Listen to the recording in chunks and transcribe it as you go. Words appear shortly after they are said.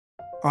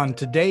on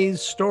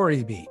today's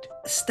Story Beat.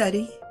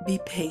 Study, be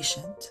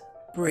patient,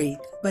 breathe,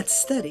 but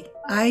study.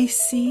 I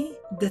see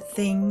the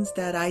things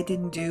that I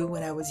didn't do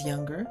when I was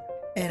younger,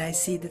 and I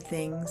see the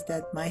things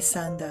that my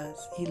son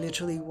does. He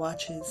literally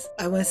watches,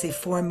 I want to say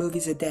 4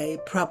 movies a day,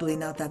 probably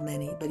not that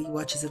many, but he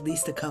watches at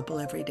least a couple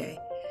every day.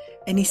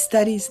 And he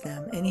studies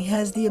them, and he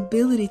has the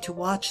ability to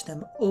watch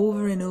them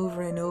over and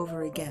over and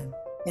over again.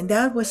 And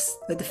that was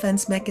a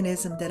defense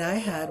mechanism that I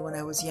had when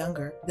I was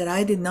younger that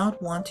I did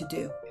not want to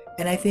do.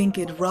 And I think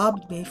it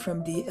robbed me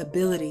from the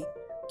ability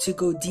to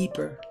go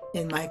deeper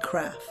in my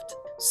craft.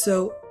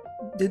 So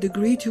the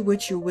degree to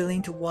which you're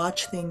willing to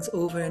watch things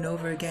over and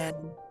over again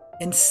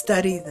and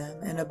study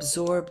them and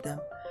absorb them,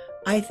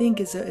 I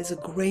think is a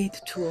great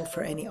tool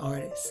for any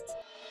artist.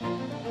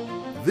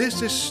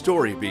 This is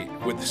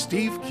StoryBeat with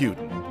Steve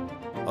Cuden,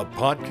 a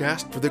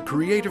podcast for the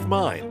creative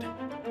mind.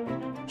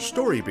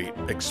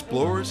 StoryBeat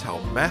explores how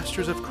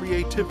masters of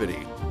creativity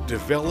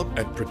develop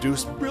and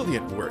produce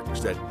brilliant works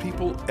that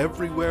people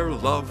everywhere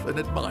love and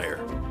admire.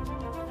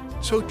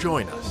 So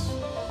join us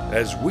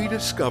as we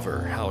discover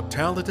how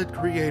talented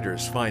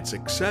creators find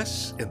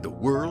success in the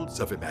worlds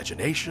of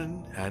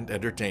imagination and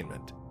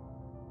entertainment.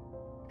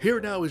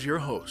 Here now is your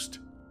host,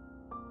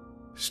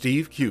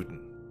 Steve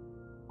Cuden.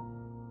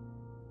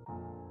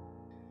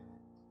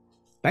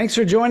 Thanks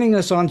for joining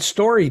us on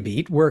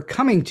StoryBeat. We're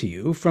coming to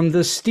you from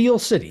the Steel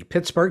City,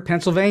 Pittsburgh,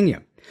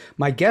 Pennsylvania.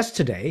 My guest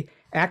today,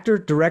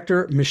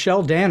 actor-director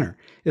Michelle Danner,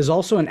 is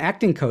also an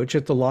acting coach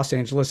at the Los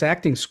Angeles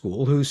Acting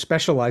School who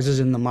specializes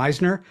in the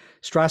Meisner,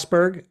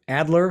 Strasberg,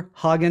 Adler,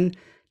 Hagen,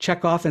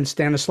 Chekhov and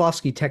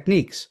Stanislavsky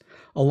techniques.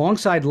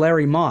 Alongside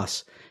Larry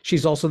Moss,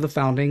 she's also the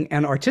founding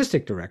and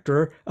artistic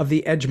director of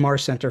the Edgemar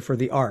Center for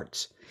the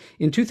Arts.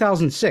 In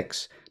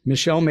 2006,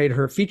 Michelle made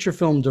her feature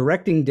film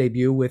directing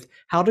debut with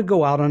How to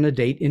Go Out on a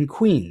Date in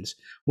Queens,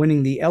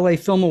 winning the LA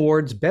Film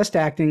Awards Best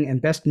Acting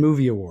and Best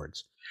Movie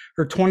Awards.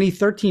 Her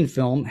 2013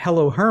 film,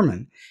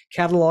 HelloHerman,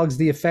 catalogs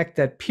the effect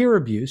that peer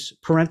abuse,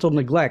 parental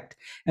neglect,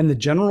 and the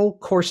general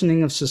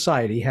coarsening of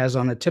society has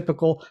on a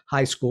typical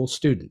high school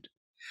student.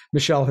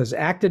 Michelle has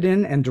acted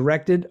in and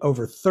directed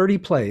over 30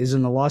 plays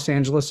in the Los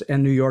Angeles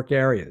and New York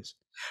areas,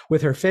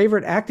 with her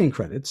favorite acting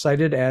credits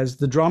cited as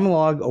the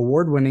Dramalogue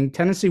award-winning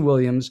Tennessee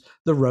Williams'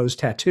 The Rose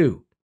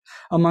Tattoo.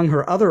 Among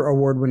her other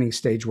award-winning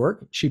stage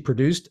work, she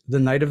produced The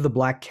Night of the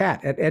Black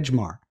Cat at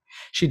Edgemar.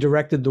 She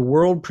directed the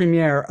world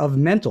premiere of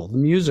Mental, the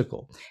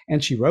musical,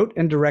 and she wrote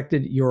and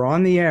directed You're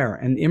on the Air,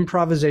 an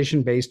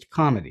improvisation-based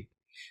comedy.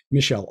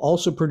 Michelle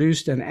also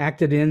produced and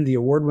acted in the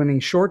award-winning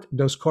short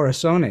Dos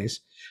Corazones,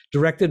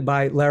 directed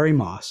by Larry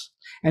Moss,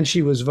 and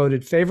she was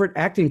voted favorite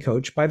acting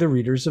coach by the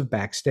readers of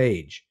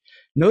Backstage.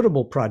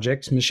 Notable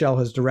projects Michelle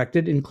has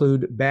directed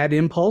include Bad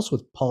Impulse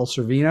with Paul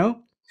Sorvino,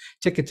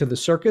 Ticket to the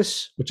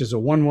Circus, which is a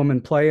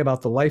one-woman play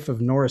about the life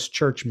of Norris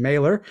Church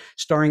Mailer,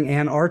 starring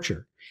Ann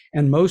Archer.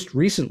 And most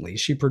recently,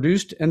 she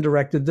produced and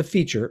directed the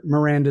feature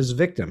Miranda's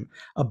Victim,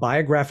 a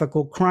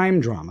biographical crime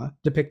drama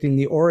depicting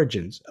the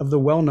origins of the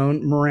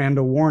well-known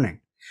Miranda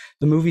warning.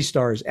 The movie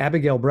stars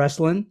Abigail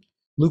Breslin,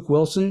 Luke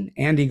Wilson,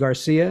 Andy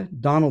Garcia,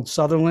 Donald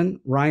Sutherland,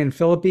 Ryan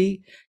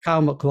Phillippe,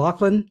 Kyle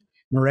MacLachlan,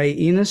 Mireille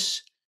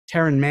Enos,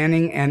 Taryn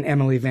Manning, and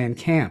Emily Van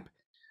Camp.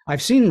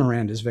 I've seen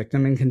Miranda's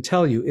Victim and can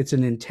tell you it's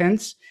an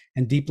intense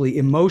and deeply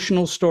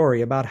emotional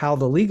story about how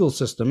the legal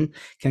system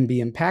can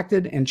be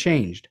impacted and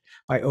changed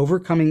by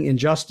overcoming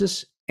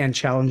injustice and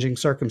challenging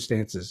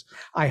circumstances.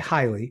 I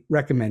highly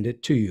recommend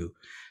it to you.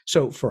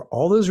 So for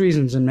all those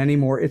reasons and many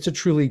more, it's a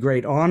truly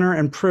great honor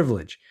and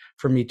privilege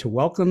for me to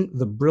welcome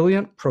the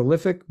brilliant,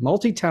 prolific,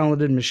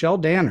 multi-talented Michelle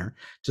Danner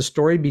to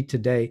StoryBeat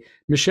today.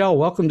 Michelle,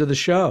 welcome to the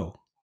show.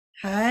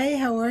 Hi,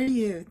 how are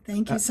you?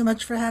 Thank you so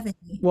much for having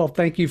me. Well,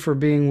 thank you for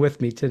being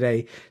with me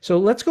today. So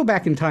let's go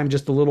back in time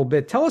just a little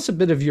bit. Tell us a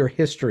bit of your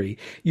history.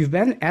 You've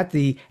been at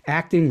the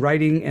acting,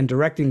 writing, and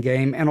directing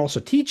game and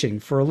also teaching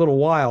for a little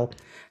while.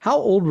 How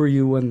old were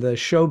you when the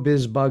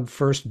showbiz bug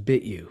first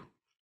bit you?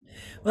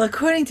 Well,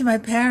 according to my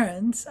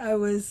parents, I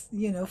was,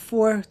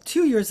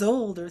 2 years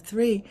old or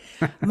 3.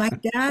 My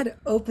dad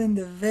opened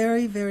the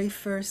very, very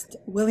first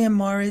William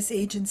Morris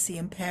agency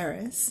in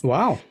Paris.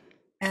 Wow.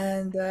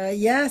 And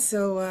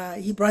so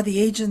he brought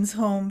the agents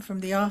home from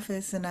the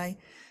office, and I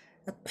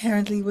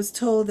apparently was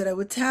told that I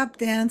would tap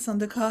dance on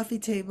the coffee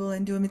table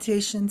and do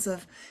imitations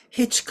of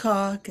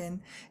Hitchcock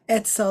and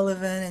Ed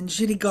Sullivan and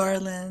Judy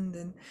Garland.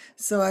 And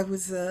so I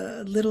was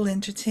a little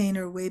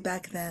entertainer way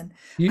back then.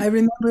 I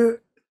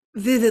remember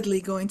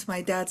vividly going to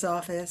my dad's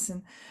office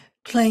and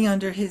playing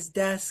under his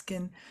desk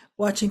and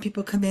watching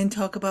people come in,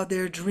 talk about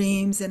their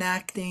dreams and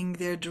acting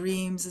their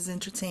dreams as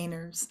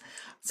entertainers.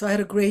 So I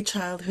had a great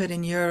childhood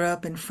in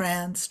Europe and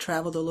France,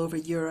 traveled all over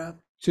Europe.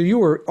 So you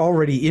were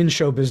already in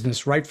show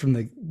business right from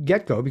the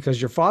get-go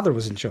because your father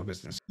was in show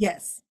business.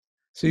 Yes.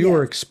 So you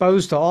were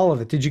exposed to all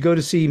of it. Did you go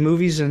to see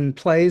movies and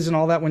plays and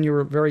all that when you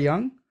were very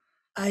young?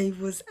 I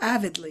was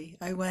avidly.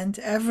 I went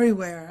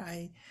everywhere.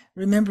 I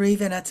remember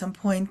even at some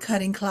point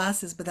cutting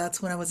classes, but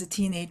that's when I was a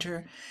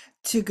teenager,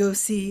 to go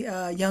see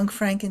Young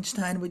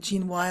Frankenstein with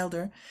Gene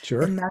Wilder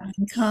Sure. and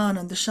Madeline Kahn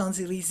on the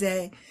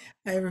Champs-Élysées.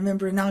 I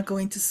remember not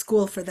going to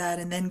school for that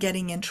and then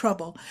getting in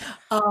trouble.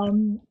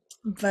 Um,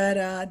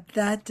 yeah,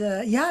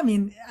 I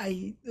mean,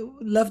 I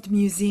loved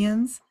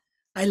museums.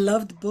 I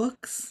loved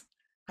books.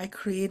 I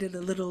created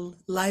a little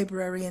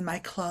library in my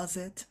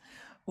closet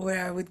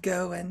where I would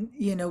go and,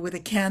 with a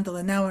candle.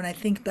 And now when I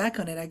think back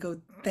on it, I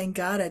go, thank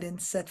God I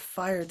didn't set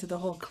fire to the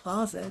whole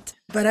closet.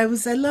 But I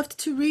loved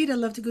to read. I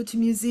loved to go to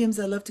museums.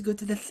 I loved to go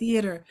to the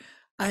theater.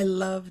 I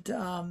loved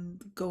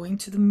going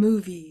to the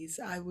movies.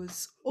 I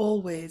was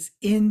always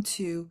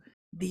into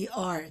the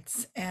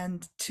arts.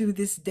 And to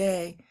this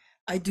day,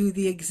 I do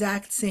the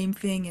exact same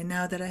thing. And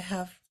now that I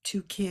have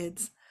two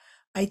kids,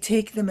 I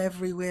take them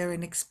everywhere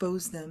and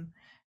expose them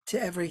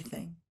to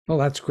everything. Well,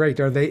 that's great.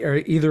 Are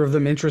either of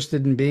them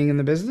interested in being in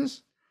the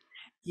business?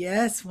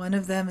 Yes, one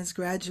of them is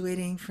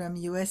graduating from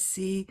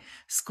USC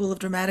School of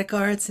Dramatic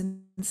Arts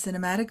and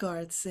Cinematic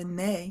Arts in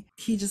May.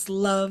 He just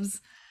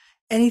loves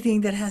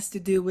anything that has to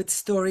do with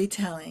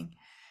storytelling.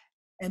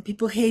 And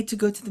people hate to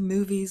go to the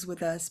movies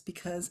with us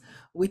because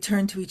we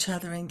turn to each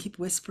other and keep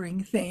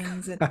whispering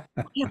things. And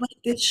what about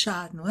this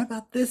shot? And what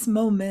about this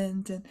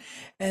moment?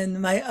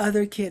 And my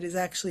other kid is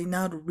actually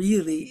not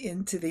really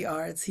into the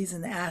arts. He's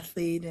an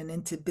athlete and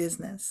into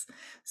business.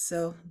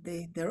 So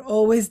they're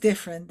always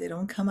different. They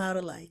don't come out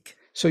alike.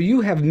 So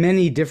you have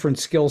many different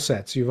skill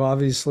sets. You've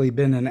obviously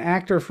been an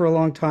actor for a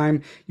long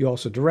time. You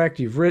also direct,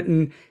 you've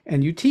written,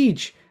 and you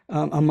teach,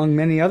 among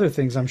many other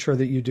things I'm sure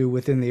that you do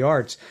within the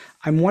arts.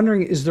 I'm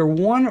wondering, is there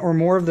one or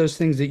more of those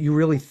things that you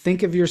really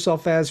think of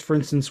yourself as? For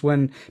instance,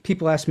 when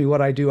people ask me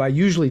what I do, I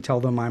usually tell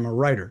them I'm a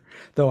writer,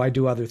 though I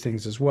do other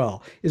things as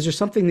well. Is there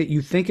something that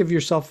you think of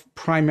yourself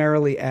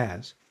primarily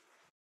as?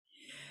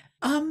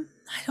 I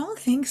don't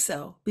think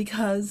so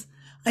because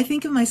I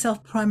think of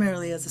myself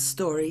primarily as a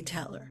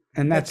storyteller.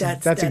 And But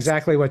that's that's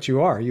exactly what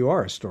you are. You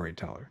are a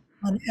storyteller.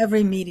 on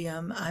every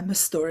medium, I'm a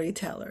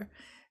storyteller.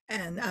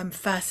 And I'm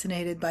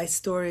fascinated by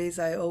stories.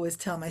 I always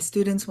tell my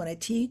students when I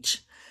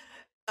teach,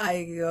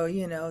 I go,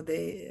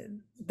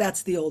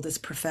 that's the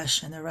oldest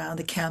profession around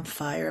the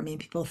campfire. I mean,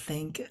 people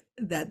think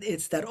that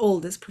it's that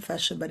oldest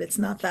profession, but it's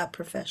not that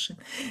profession.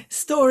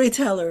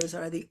 Storytellers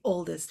are the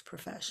oldest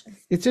profession.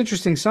 It's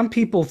interesting. Some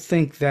people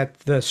think that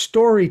the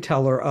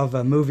storyteller of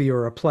a movie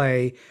or a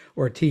play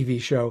or a TV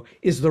show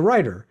is the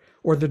writer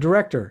or the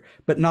director,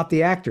 but not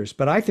the actors.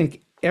 But I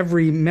think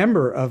every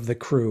member of the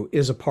crew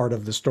is a part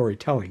of the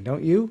storytelling,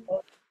 don't you?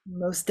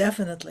 Most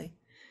definitely.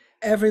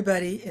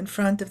 Everybody in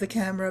front of the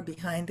camera,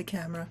 behind the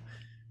camera,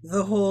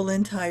 the whole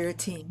entire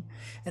team.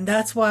 And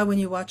that's why when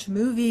you watch a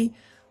movie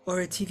or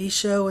a TV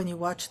show and you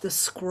watch the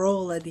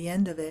scroll at the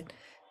end of it,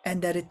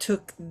 and that it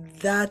took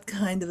that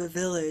kind of a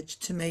village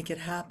to make it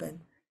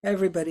happen,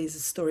 everybody's a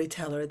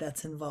storyteller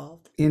that's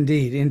involved.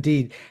 Indeed,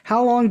 indeed.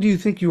 How long do you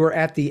think you were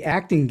at the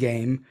acting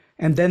game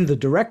and then the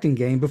directing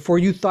game before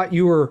you thought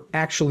you were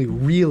actually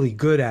really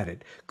good at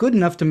it? Good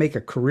enough to make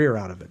a career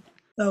out of it?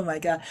 Oh my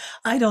God.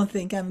 I don't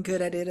think I'm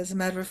good at it. As a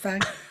matter of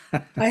fact,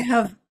 I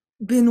have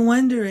been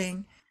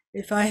wondering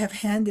if I have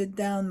handed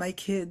down my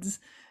kids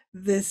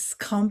this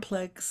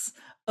complex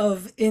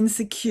of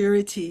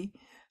insecurity.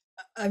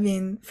 I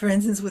mean, for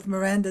instance, with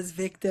Miranda's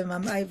victim,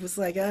 I was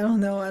like, I don't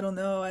know, I don't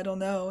know, I don't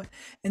know.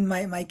 And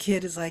my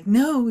kid is like,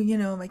 no,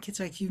 my kid's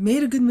like, you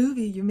made a good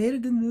movie, you made a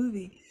good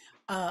movie.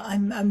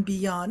 I'm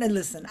beyond. And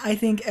listen, I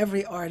think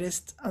every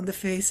artist on the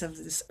face of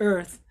this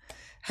earth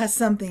has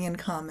something in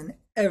common.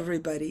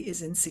 Everybody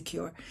is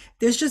insecure.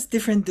 There's just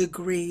different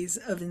degrees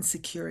of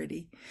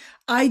insecurity.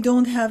 I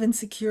don't have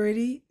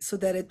insecurity so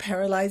that it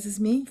paralyzes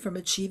me from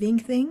achieving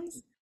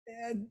things.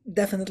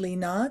 Definitely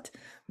not.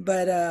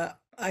 But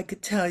I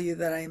could tell you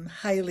that I'm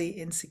highly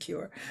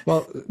insecure.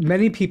 Well,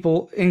 many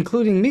people,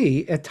 including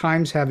me, at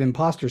times have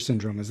imposter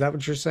syndrome. Is that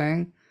what you're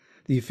saying?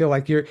 Do you feel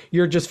like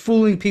you're just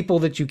fooling people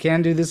that you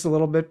can do this a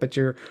little bit, but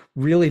you're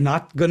really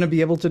not going to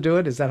be able to do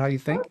it? Is that how you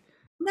think?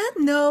 Not,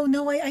 no,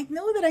 no, I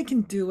know that I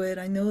can do it.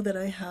 I know that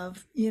I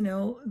have,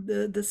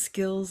 the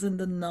skills and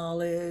the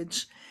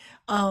knowledge.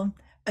 I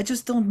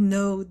just don't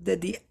know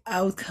that the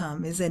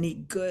outcome is any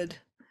good.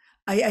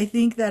 I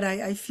think that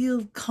I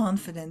feel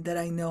confident that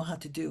I know how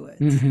to do it.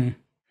 Hmm.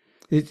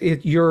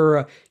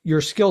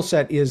 Your skill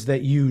set is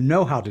that you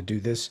know how to do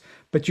this,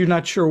 but you're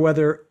not sure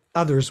whether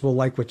others will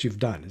like what you've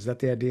done. Is that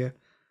the idea?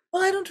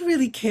 Well, I don't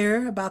really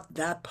care about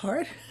that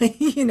part.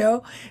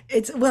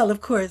 Well,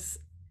 of course,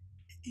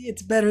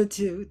 it's better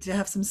to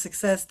have some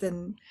success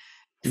than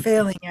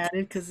failing at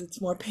it because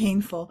it's more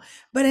painful.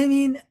 But I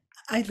mean,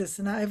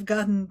 I've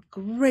gotten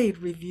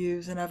great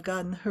reviews and I've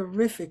gotten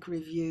horrific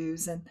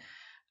reviews and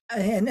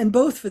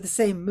both for the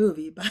same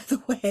movie, by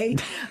the way,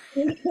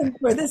 and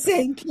for the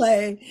same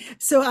play.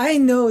 So I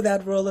know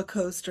that roller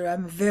coaster.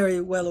 I'm very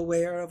well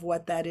aware of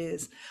what that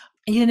is.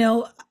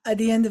 At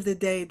the end of the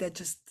day, that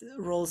just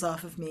rolls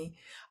off of me.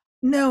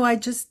 No, I'm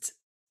just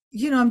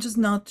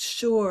not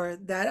sure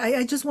that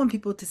I just want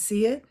people to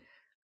see it.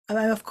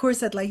 Of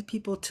course, I'd like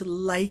people to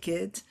like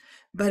it,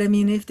 But I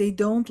mean, if they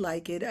don't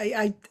like it,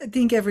 I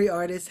think every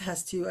artist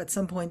has to at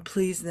some point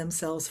please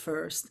themselves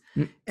first,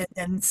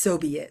 and so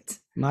be it.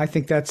 I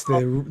think that's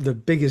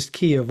the biggest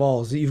key of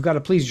all is that you've got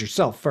to please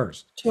yourself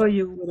first. Sure,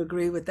 you would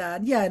agree with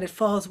that. Yeah, and it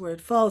falls where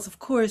it falls. Of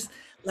course,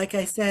 like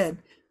I said,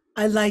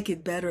 I like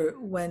it better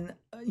when,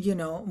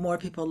 more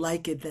people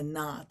like it than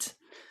not.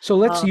 So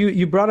let's Um,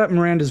 you brought up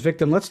Miranda's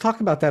victim. Let's talk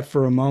about that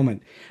for a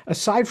moment.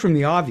 Aside from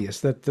the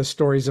obvious that the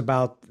story's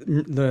about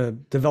the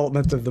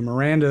development of the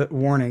Miranda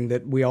warning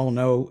that we all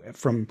know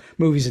from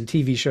movies and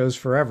TV shows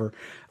forever,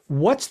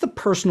 what's the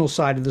personal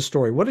side of the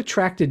story? What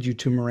attracted you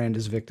to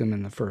Miranda's victim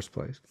in the first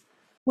place?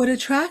 what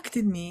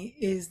attracted me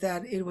is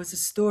that it was a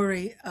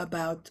story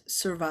about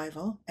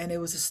survival, and it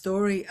was a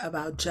story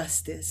about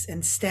justice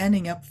and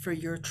standing up for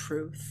your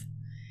truth.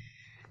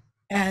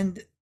 And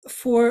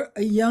for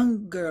a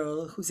young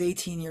girl who's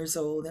 18 years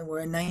old, and we're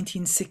in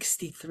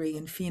 1963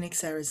 in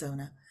Phoenix,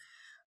 Arizona,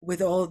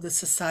 with all the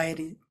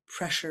society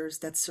pressures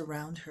that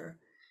surround her,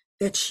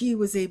 that she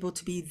was able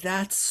to be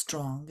that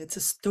strong. It's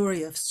a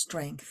story of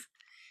strength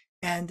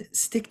and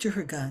stick to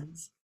her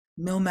guns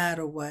no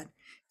matter what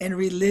and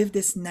relive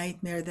this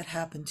nightmare that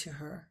happened to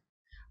her.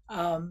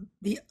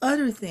 The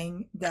other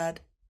thing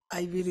that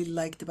I really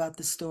liked about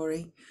the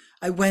story,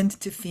 I went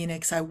to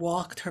Phoenix. I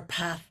walked her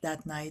path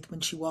that night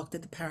when she walked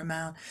at the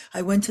Paramount.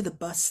 I went to the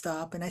bus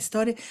stop and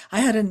I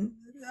had an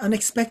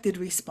unexpected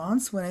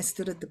response when I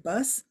stood at the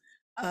bus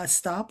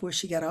stop where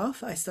she got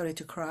off. I started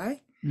to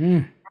cry.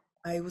 Mm.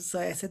 I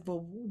said,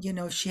 well,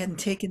 if she hadn't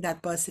taken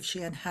that bus, if she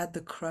hadn't had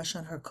the crush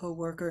on her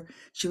coworker,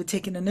 she would have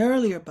taken an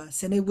earlier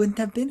bus and it wouldn't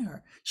have been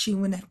her. She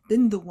wouldn't have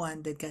been the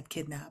one that got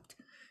kidnapped.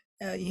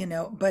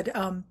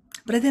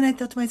 But then I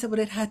thought to myself, well,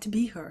 it had to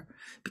be her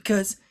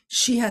because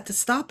she had to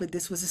stop it.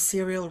 This was a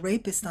serial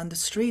rapist on the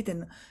street,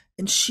 and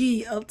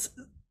she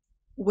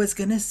was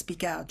going to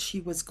speak out.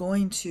 She was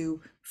going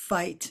to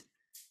fight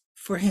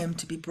for him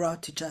to be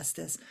brought to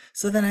justice.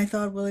 So then I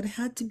thought, well, it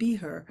had to be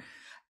her.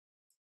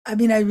 I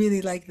mean, I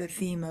really like the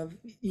theme of,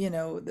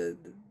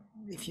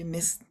 if you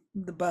miss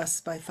the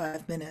bus by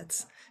 5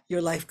 minutes,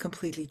 your life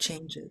completely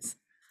changes.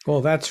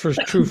 Well, that's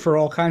true for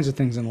all kinds of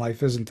things in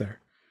life, isn't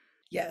there?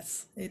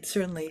 Yes, it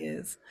certainly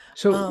is.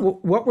 So, Um,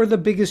 what were the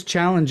biggest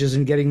challenges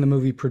in getting the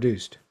movie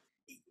produced?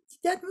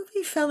 that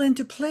movie fell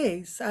into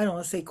place. I don't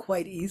want to say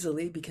quite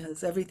easily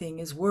because everything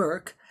is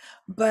work,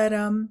 but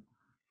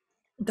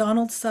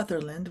Donald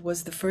Sutherland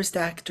was the first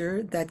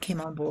actor that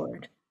came on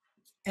board,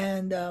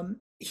 and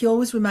he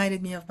always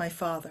reminded me of my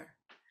father.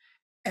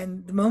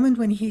 And the moment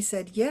when he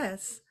said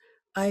yes,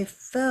 I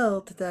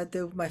felt that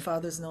my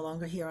father's no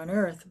longer here on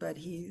earth, but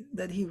he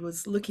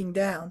was looking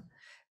down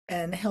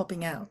and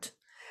helping out.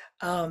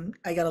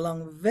 I got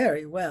along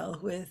very well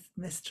with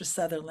Mr.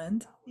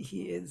 Sutherland.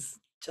 He is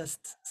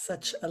just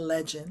such a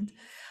legend.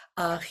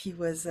 He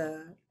was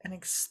an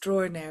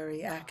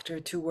extraordinary actor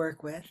to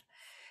work with.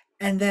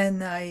 And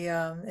then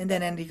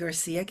Andy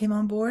Garcia came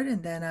on board,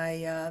 and then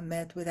I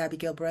met with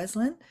Abigail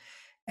Breslin,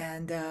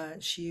 and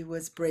she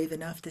was brave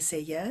enough to say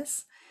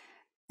yes.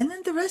 And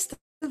then the rest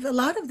of a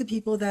lot of the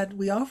people that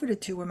we offered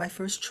it to were my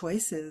first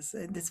choices,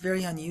 and it's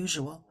very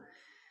unusual.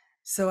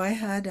 So I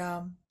had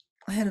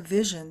a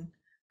vision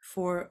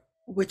for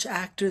which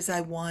actors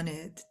I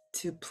wanted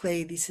to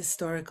play these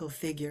historical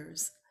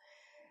figures.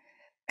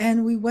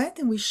 And we went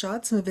and we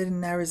shot some of it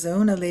in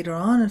Arizona later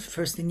on, and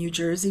first in New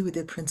Jersey. We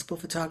did principal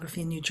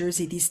photography in New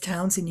Jersey. These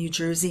towns in New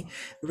Jersey,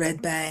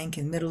 Red Bank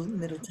and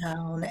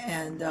Middletown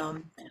and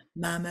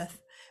Mammoth,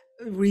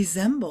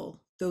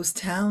 resemble those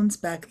towns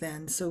back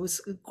then. So it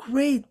was a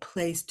great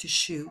place to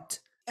shoot.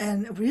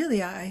 And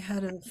really, I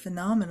had a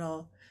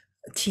phenomenal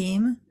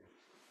team,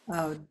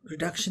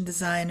 production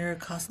designer,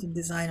 costume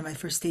designer, my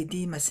first AD,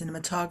 my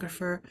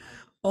cinematographer,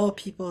 all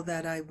people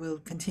that I will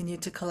continue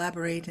to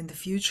collaborate in the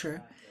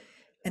future.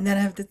 And then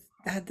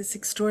I had this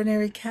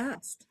extraordinary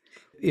cast.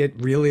 It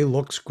really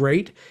looks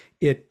great.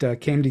 It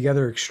came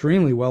together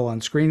extremely well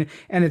on screen,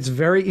 and it's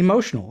very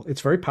emotional.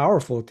 It's very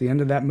powerful at the end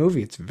of that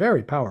movie. It's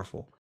very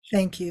powerful.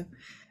 Thank you.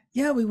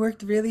 Yeah, we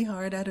worked really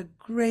hard. I had a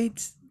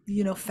great,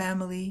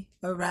 family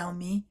around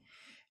me,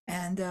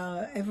 and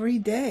every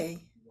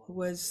day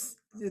was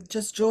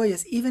just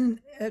joyous. Even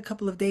a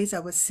couple of days I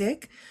was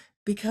sick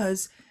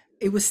because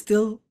it was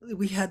still,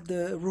 we had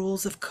the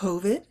rules of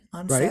COVID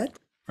on Right? set,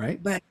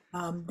 Right? but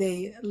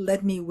they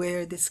let me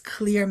wear this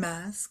clear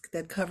mask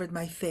that covered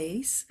my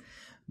face.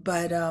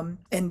 But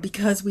and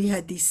because we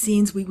had these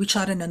scenes, we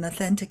shot in an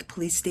authentic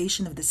police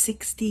station of the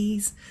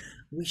 60s.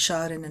 We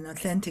shot in an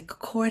authentic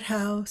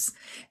courthouse.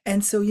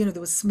 And so, there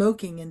was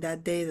smoking in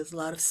that day. There's a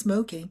lot of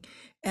smoking.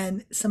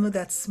 And some of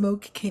that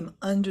smoke came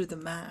under the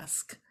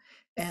mask.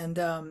 And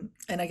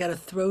I got a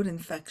throat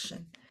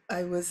infection. I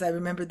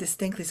remember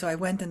distinctly. So I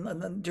went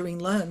during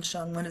lunch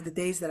on one of the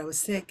days that I was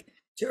sick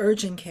to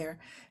urgent care.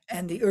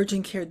 And the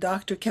urgent care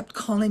doctor kept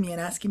calling me and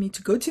asking me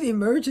to go to the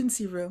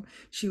emergency room.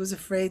 She was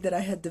afraid that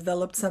I had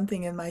developed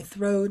something in my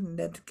throat and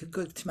that could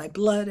go to my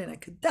blood and I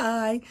could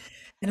die.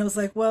 And I was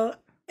like, well,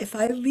 if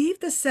I leave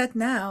the set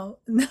now,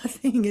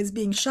 nothing is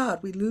being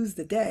shot. We lose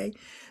the day.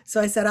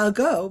 So I said, I'll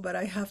go, but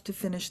I have to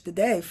finish the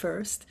day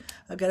first.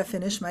 I've got to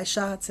finish my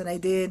shots. And I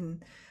did.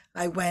 And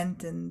I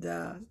went, and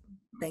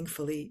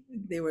thankfully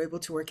they were able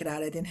to work it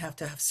out. I didn't have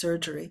to have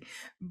surgery.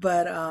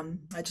 But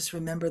I just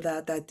remember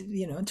that,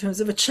 in terms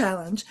of a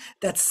challenge,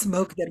 that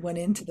smoke that went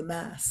into the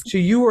mask. So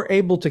you were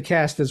able to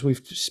cast, as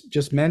we've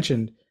just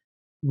mentioned,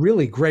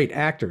 really great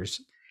actors.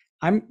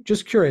 I'm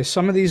just curious,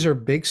 some of these are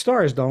big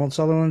stars. Donald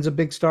Sutherland's a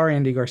big star,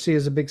 Andy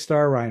Garcia's a big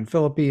star, Ryan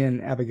Phillippe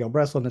and Abigail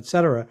Breslin, et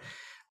cetera.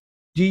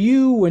 Do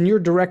you, when you're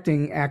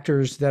directing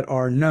actors that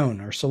are known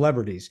or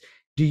celebrities,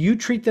 do you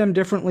treat them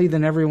differently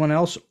than everyone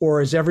else,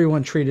 or is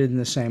everyone treated in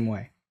the same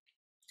way?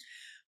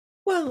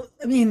 Well,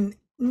 I mean,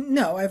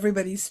 no,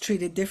 everybody's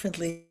treated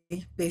differently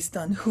based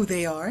on who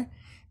they are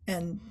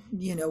and,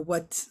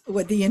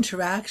 what the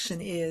interaction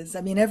is.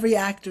 I mean, every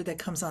actor that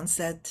comes on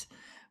set,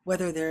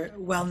 whether they're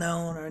well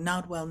known or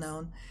not well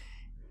known,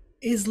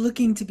 is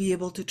looking to be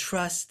able to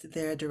trust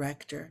their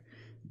director.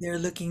 They're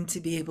looking to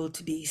be able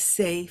to be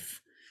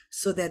safe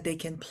so that they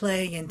can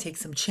play and take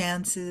some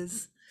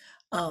chances,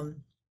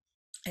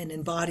 and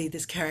embody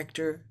this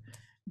character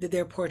that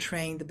they're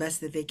portraying the best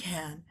that they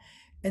can.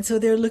 And so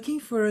they're looking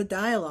for a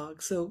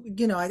dialogue. So,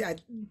 I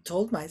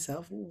told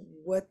myself,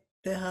 what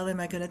the hell am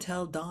I going to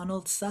tell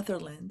Donald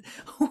Sutherland?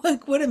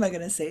 What am I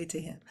going to say to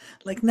him?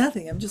 Like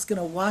nothing. I'm just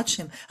going to watch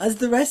him as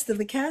the rest of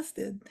the cast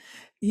did,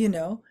 in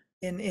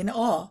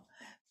awe.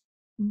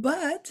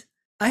 But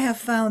I have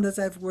found as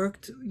I've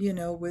worked,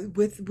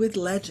 with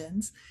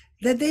legends,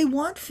 that they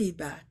want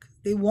feedback.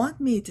 They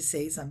want me to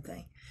say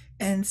something.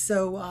 And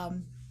so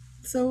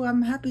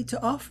I'm happy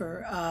to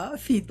offer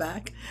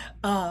feedback.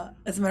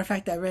 As a matter of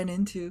fact, I ran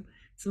into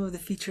some of the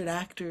featured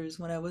actors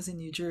when I was in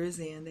New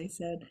Jersey, and they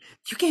said,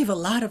 you gave a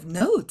lot of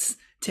notes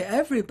to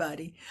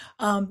everybody.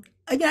 I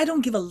mean, I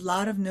don't give a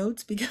lot of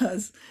notes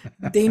because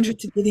danger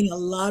to giving a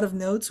lot of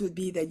notes would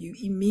be that you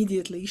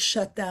immediately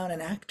shut down an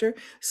actor.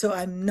 So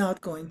I'm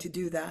not going to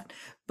do that.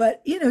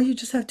 But, you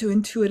just have to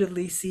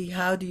intuitively see,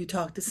 how do you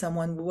talk to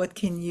someone? What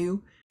can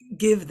you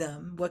give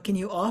them? What can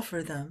you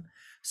offer them?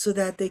 So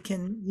that they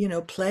can,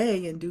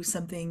 play and do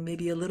something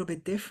maybe a little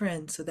bit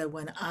different, so that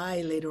when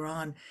I later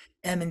on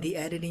am in the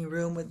editing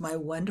room with my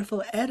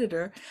wonderful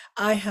editor,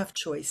 I have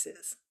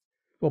choices.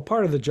 Well,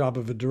 part of the job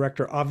of a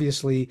director,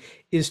 obviously,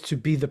 is to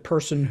be the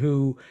person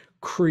who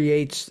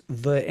creates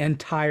the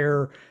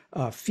entire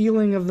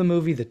feeling of the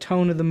movie, the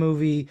tone of the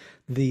movie,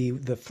 the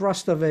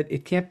thrust of it.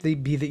 It can't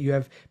be that you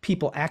have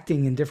people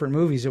acting in different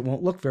movies. It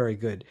won't look very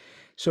good.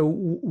 So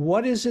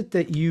what is it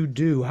that you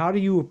do? How do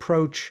you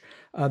approach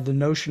the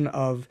notion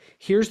of,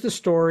 here's the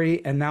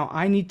story, and now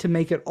I need to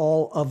make it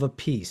all of a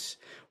piece?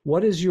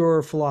 What is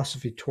your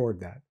philosophy toward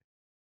that?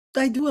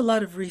 I do a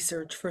lot of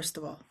research, first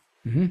of all,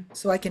 Mm-hmm.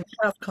 so I can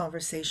have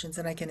conversations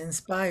and I can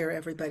inspire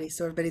everybody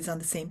so everybody's on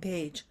the same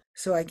page.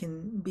 So I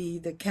can be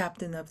the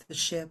captain of the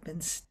ship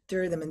and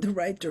steer them in the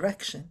right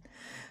direction.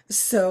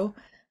 So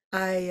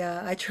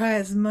I try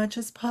as much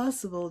as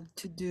possible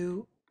to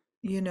do,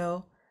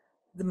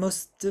 the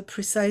most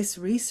precise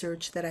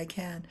research that I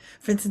can.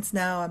 For instance,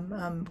 now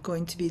I'm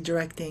going to be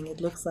directing, it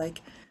looks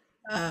like,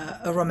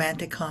 a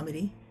romantic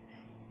comedy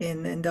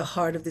in the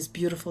heart of this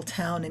beautiful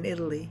town in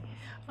Italy.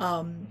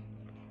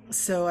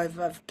 So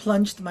I've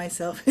plunged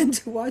myself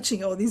into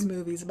watching all these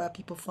movies about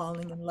people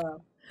falling in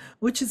love,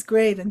 which is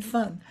great and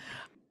fun.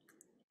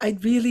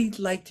 I'd really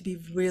like to be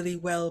really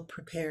well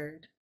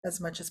prepared as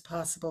much as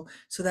possible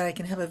so that I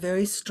can have a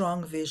very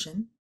strong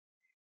vision.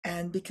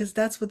 And because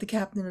that's what the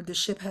captain of the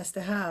ship has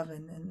to have,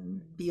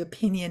 and be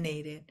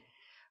opinionated,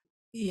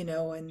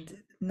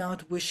 and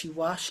not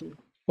wishy-washy.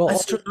 Well,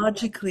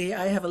 Astrologically,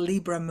 I have a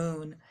Libra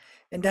moon,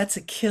 and that's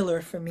a killer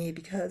for me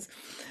because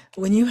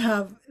when you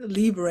have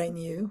Libra in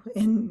you,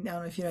 and I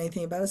don't know if you know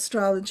anything about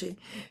astrology,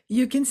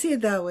 you can see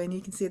it that way, and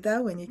you can see it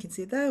that way, and you can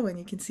see it that way, and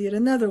you can see it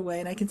another way,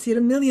 and I can see it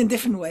a million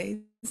different ways.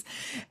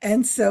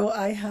 And so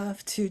I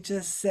have to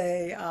just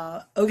say,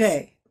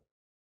 okay,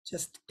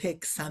 just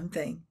pick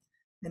something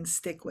and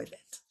stick with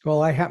it.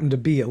 well, I happen to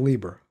be a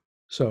Libra,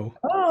 so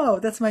Oh,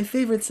 that's my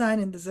favorite sign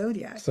in the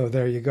zodiac.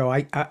 there you go.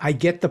 I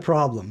get the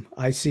problem.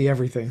 I see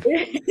everything.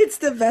 It's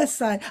the best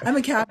sign. I'm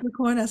a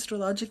Capricorn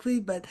astrologically,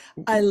 but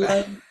I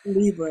love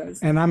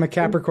Libras. And I'm a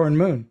Capricorn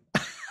moon.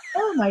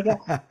 Oh my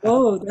God.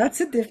 Oh, that's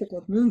a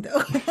difficult moon,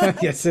 though.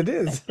 Yes, it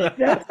is.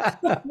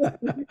 That's-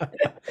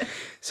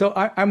 So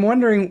I'm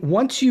wondering,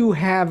 once you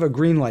have a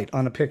green light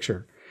on a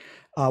picture,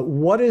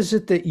 what is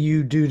it that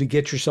you do to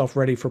get yourself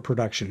ready for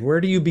production? Where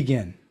do you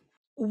begin?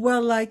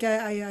 Well, like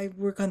I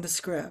work on the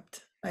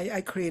script.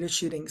 I create a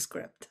shooting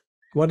script.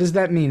 What does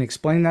that mean?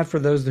 Explain that for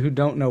those who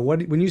don't know.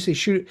 When you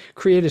say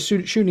create a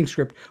shooting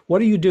script,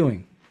 what are you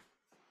doing?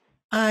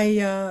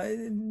 I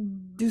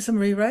do some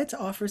rewrites,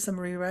 offer some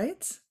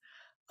rewrites.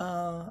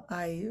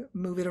 I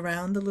move it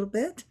around a little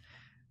bit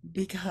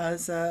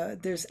because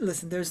there's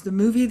the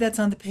movie that's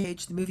on the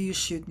page, the movie you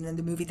shoot, and then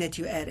the movie that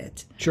you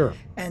edit. Sure.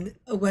 And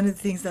one of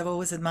the things I've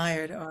always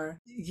admired are,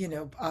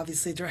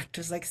 obviously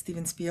directors like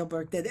Steven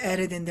Spielberg that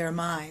edit in their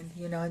mind,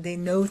 and they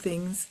know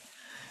things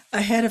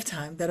ahead of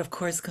time. That, of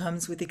course,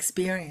 comes with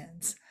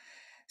experience.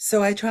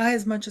 So I try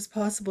as much as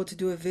possible to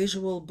do a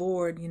visual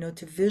board,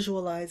 to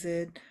visualize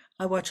it.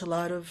 I watch a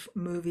lot of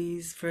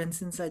movies. For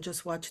instance, I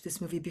just watched this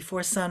movie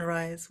Before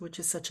Sunrise, which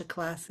is such a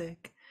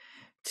classic,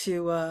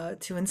 to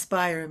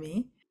inspire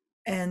me.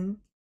 And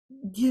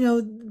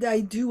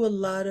I do a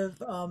lot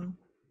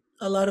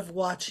of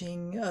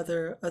watching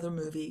other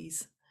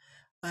movies,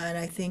 and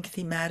I think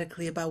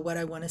thematically about what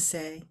I want to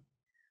say.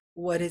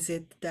 What is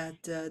it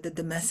that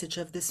the message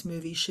of this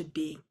movie should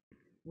be?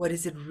 What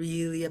is it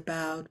really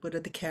about? What are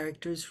the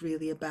characters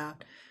really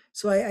about?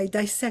 So I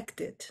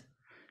dissect it.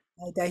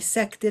 I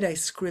dissect it, I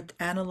script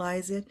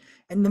analyze it,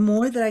 and the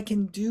more that I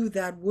can do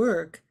that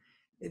work,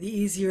 the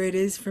easier it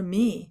is for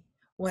me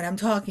when I'm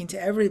talking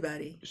to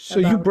everybody So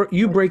about.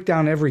 you break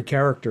down every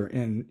character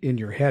in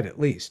your head at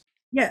least.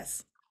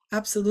 Yes,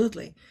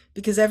 absolutely.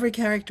 Because every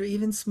character,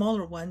 even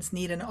smaller ones,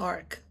 need an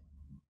arc.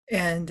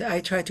 And I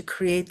try to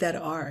create that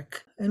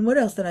arc. And what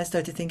else? Then I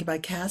start to think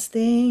about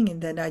casting,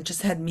 and then I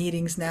just had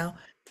meetings now.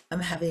 I'm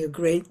having a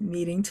great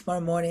meeting tomorrow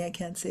morning. I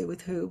can't say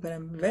with who, but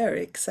I'm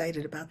very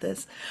excited about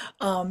this.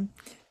 Um,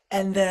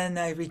 and then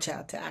I reach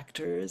out to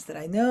actors that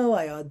I know.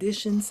 I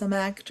audition some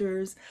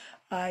actors.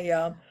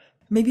 I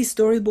maybe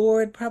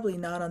storyboard, probably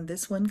not on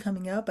this one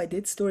coming up. I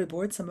did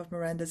storyboard some of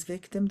Miranda's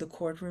Victim, the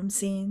courtroom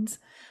scenes.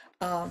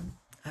 I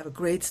have a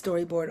great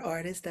storyboard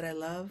artist that I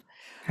love.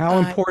 How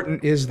I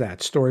important is that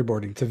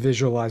storyboarding to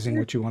visualizing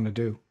what you want to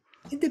do?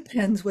 It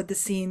depends what the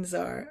scenes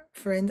are.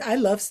 I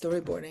love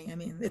storyboarding. I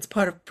mean, it's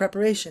part of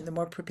preparation. The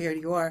more prepared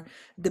you are,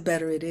 the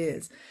better it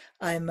is.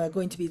 I'm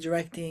going to be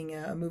directing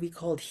a movie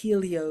called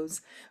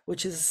Helios,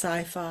 which is a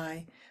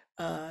sci-fi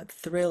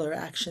thriller,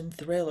 action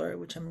thriller,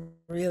 which I'm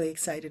really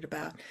excited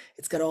about.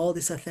 It's got all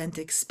these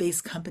authentic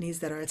space companies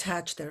that are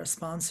attached, that are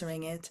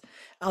sponsoring it.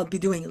 I'll be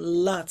doing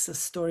lots of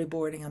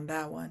storyboarding on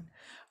that one.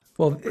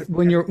 Well,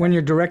 when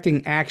you're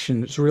directing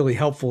action, it's really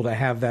helpful to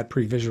have that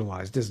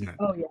pre-visualized, isn't it?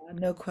 Oh yeah,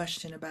 no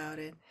question about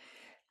it.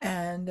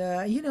 And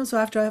so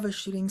after I have a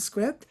shooting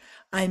script,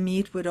 I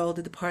meet with all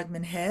the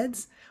department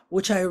heads,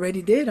 which I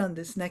already did on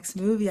this next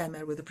movie. I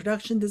met with the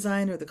production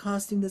designer, the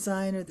costume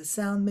designer, the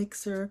sound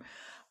mixer.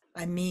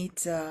 I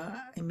meet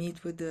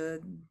with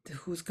the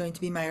who's going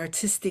to be my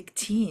artistic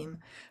team.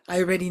 I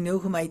already know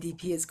who my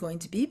DP is going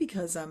to be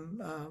because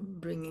I'm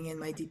bringing in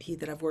my DP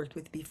that I've worked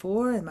with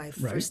before, and my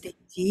Right. first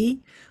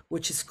AD,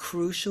 which is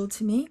crucial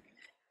to me.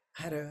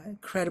 I had an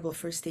incredible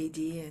first AD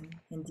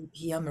and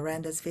DP on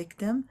Miranda's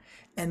Victim,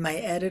 and my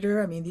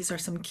editor. I mean, these are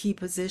some key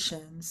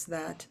positions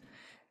that,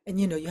 and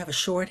you have a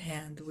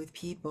shorthand with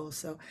people.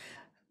 So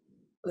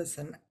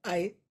listen,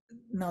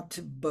 not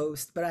to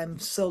boast, but I'm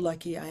so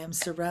lucky. I am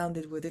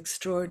surrounded with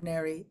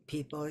extraordinary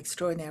people,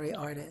 extraordinary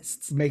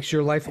artists. Makes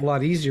your life a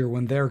lot easier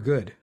when they're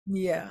good.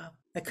 Yeah,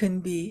 I couldn't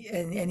be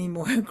any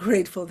more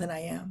grateful than I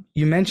am.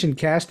 You mentioned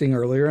casting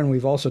earlier, and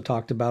we've also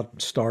talked about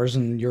stars,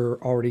 and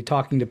you're already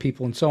talking to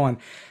people and so on.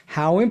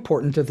 How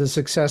important to the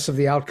success of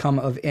the outcome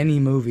of any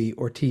movie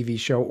or TV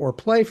show or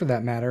play, for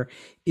that matter,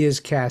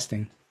 is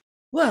casting?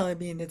 Well, I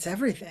mean, it's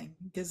everything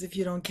because if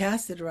you don't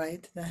cast it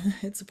right, then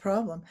it's a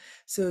problem.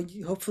 So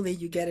hopefully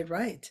you get it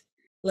right.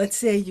 Let's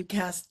say you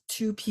cast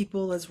two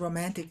people as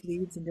romantic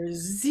leads and there's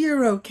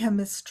zero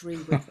chemistry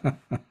with them.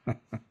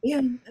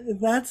 Yeah,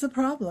 that's a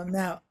problem.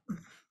 Now,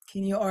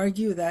 can you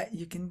argue that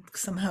you can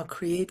somehow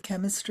create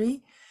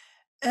chemistry?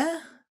 Eh,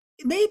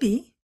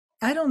 maybe.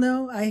 I don't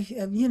know.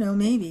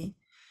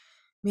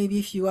 Maybe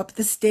if you up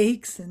the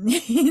stakes and,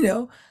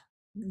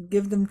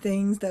 give them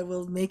things that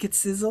will make it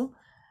sizzle.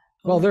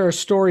 Well, Oh, there are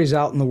stories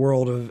out in the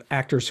world of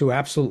actors who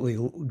absolutely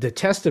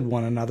detested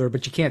one another,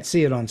 but you can't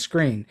see it on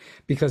screen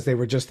because they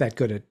were just that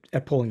good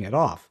at pulling it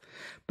off.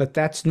 But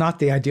that's not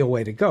the ideal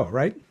way to go,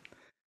 right?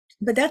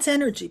 but that's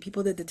energy.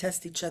 People that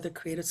detest each other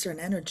create a certain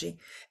energy,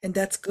 and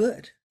that's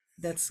good.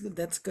 That's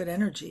good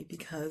energy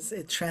because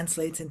it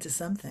translates into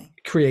something.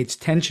 It creates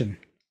tension.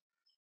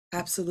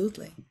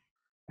 Absolutely.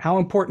 How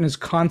important is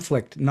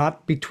conflict,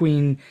 not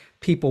between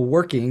people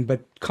working, but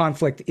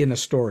conflict in a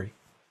story?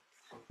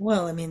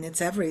 Well, I mean,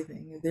 it's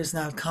everything. If there's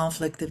no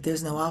conflict, if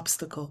there's no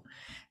obstacle,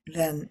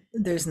 then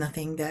there's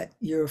nothing that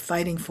you're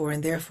fighting for,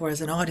 and therefore,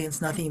 as an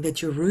audience, nothing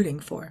that you're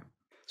rooting for.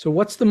 So,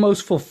 what's the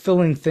most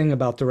fulfilling thing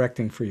about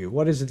directing for you?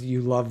 What is it that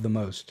you love the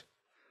most?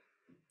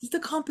 It's the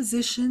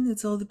composition,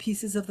 it's all the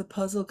pieces of the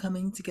puzzle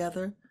coming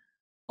together.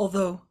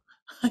 Although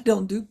I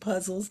don't do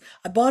puzzles.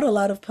 I bought a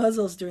lot of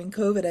puzzles during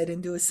COVID. I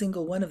didn't do a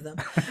single one of them.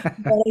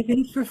 But I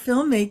think for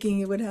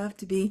filmmaking, it would have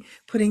to be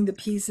putting the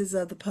pieces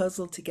of the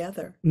puzzle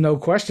together. No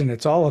question,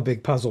 it's all a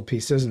big puzzle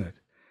piece, isn't it?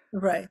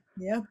 Right.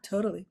 Yeah,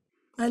 totally.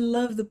 I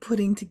love the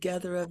putting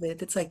together of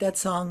it. It's like that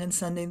song in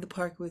Sunday in the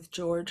Park with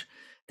George,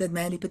 that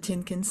Mandy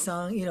Patinkin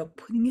song,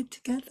 putting it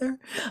together.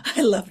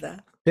 I love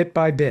that. Bit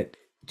by bit.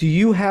 Do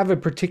you have a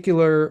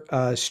particular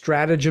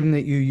stratagem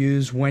that you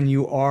use when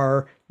you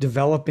are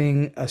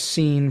developing a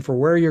scene for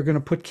where you're going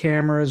to put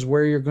cameras,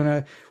 where you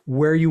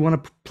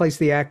want to place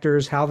the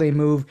actors, how they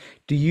move?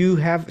 Do you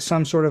have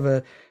some sort of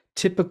a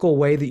typical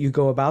way that you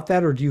go about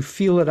that, or do you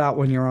feel it out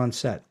when you're on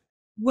set?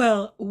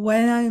 Well,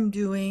 when I'm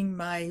doing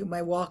my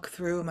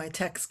walkthrough, my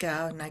tech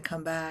scout, and I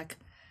come back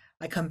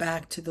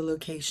to the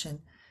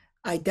location.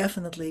 I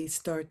definitely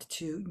start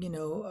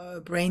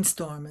to,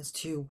 brainstorm as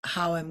to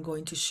how I'm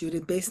going to shoot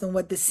it based on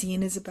what the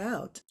scene is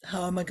about.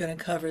 How am I going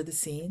to cover the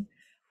scene?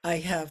 I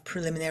have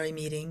preliminary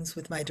meetings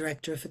with my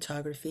director of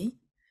photography.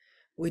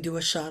 We do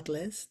a shot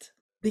list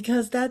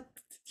because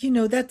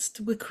that's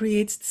what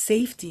creates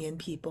safety in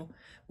people.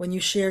 When you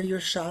share your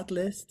shot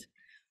list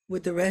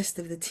with the rest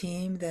of the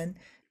team, then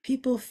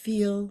people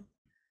feel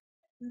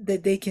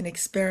that they can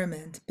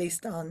experiment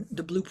based on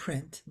the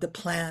blueprint, the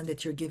plan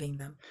that you're giving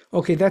them.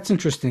 Okay, that's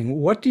interesting.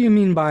 What do you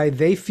mean by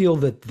they feel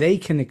that they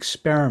can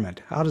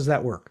experiment? How does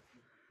that work?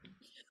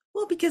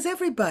 Well, because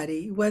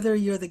everybody, whether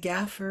you're the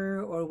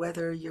gaffer or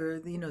whether you're,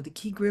 the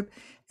key grip,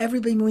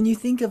 everybody, when you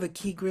think of a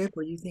key grip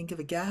or you think of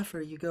a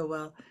gaffer, you go,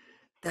 well,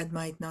 that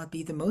might not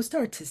be the most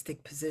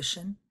artistic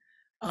position.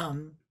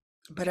 Um,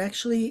 but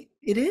actually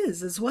it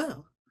is as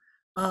well.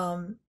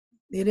 Um,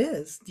 it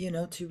is,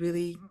 to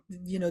really,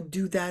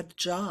 do that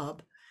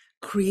job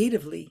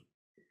creatively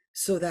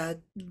so that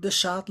the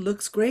shot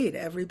looks great.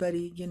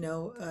 Everybody,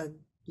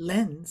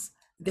 lends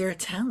their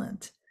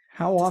talent.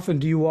 How often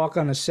do you walk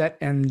on a set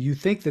and you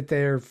think that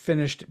they're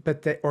finished,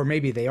 or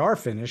maybe they are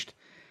finished,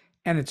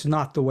 and it's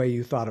not the way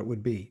you thought it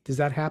would be? Does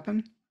that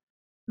happen?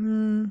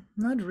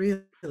 Not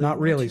really, Not not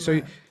really. too So,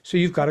 much. so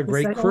you've got a Because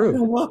great I crew.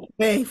 don't walk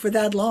away for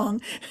that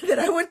long that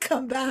I would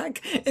come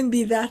back and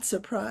be that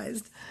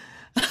surprised.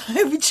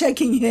 I'd be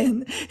checking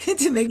in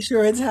to make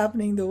sure it's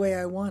happening the way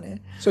I want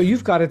it. So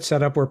you've got it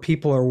set up where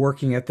people are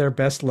working at their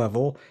best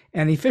level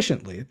and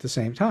efficiently at the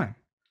same time.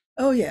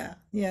 Oh yeah,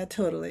 yeah,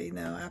 totally.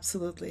 No,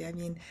 absolutely. I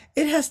mean,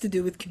 it has to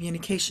do with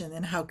communication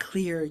and how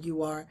clear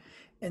you are.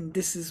 And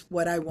this is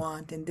what I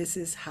want, and this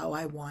is how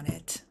I want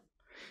it.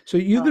 So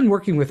you've been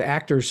working with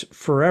actors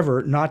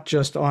forever, not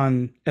just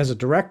on as a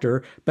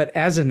director, but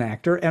as an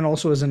actor and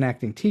also as an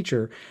acting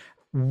teacher.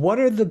 What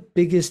are the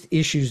biggest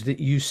issues that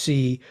you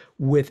see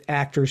with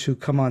actors who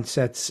come on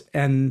sets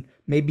and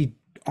maybe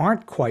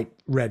aren't quite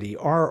ready,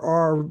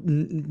 are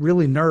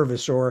really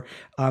nervous, or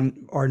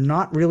are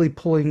not really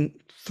pulling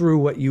through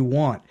what you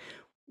want?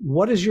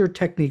 What is your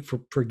technique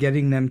for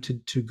getting them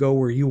to go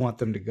where you want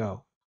them to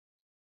go?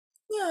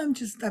 Yeah,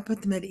 I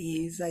put them at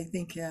ease. I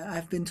think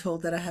I've been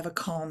told that I have a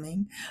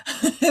calming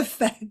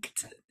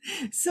effect.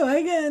 So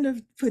I kind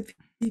of put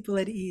people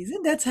at ease.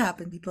 And that's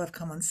happened. People have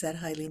come on set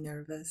highly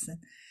nervous. And,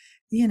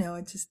 you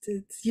have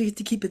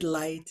to keep it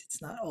light.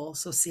 It's not all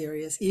so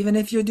serious. Even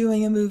if you're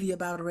doing a movie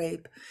about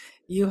rape,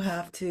 you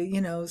have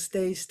to,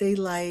 stay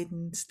light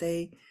and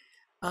stay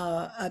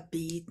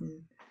upbeat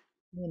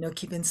and,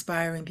 keep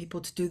inspiring people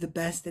to do the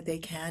best that they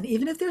can,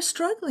 even if they're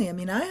struggling. I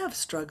mean, I have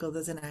struggled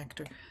as an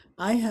actor.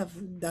 I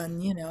have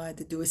done, I had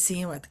to do a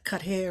scene where I had to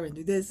cut hair and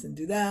do this and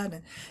do that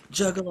and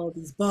juggle all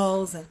these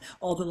balls and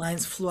all the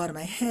lines flew out of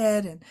my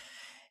head. And,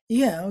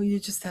 you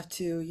just have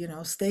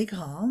to, stay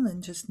calm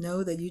and just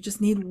know that you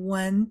just need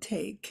one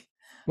take.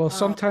 Well, Uh,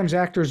 sometimes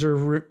actors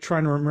are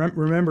trying to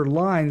remember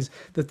lines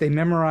that they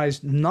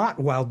memorized not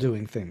while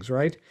doing things,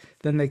 right?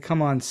 Then they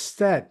come on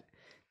set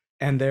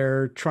and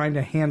they're trying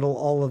to handle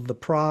all of the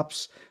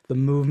props, the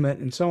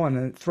movement, and so on,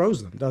 and it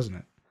throws them, doesn't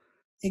it?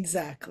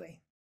 exactly.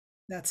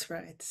 That's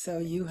right. So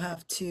you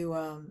have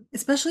to,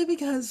 especially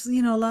because,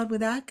 a lot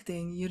with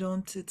acting, you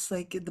don't, it's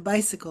like the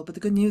bicycle. But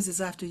the good news is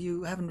after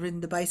you haven't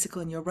ridden the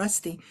bicycle and you're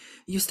rusty,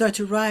 you start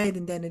to ride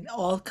and then it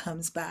all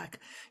comes back.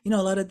 A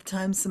lot of the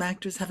times some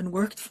actors haven't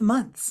worked for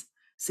months.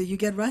 So you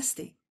get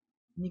rusty.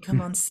 And you come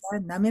on set.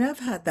 And I mean, I've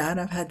had that.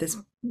 I've had this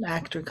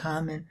actor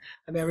come and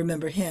I mean, I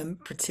remember him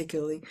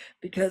particularly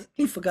because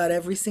he forgot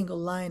every single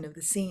line of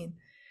the scene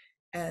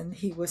and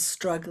he was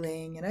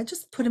struggling and I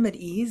just put him at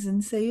ease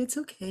and say it's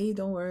okay,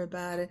 don't worry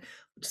about it,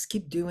 we'll just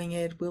keep doing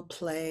it, we'll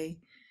play,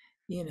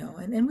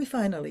 and we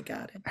finally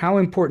got it. How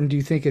important do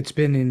you think it's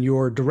been in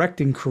your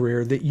directing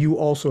career that you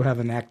also have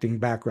an acting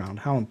background?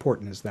 How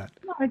important is that?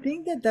 No, I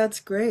think that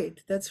that's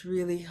great, that's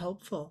really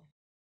helpful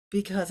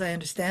because I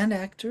understand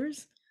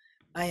actors,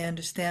 I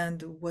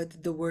understand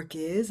what the work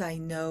is, I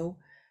know,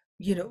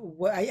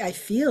 what I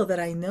feel that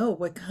I know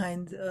what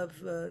kind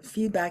of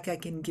feedback I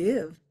can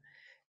give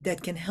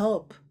that can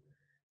help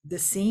the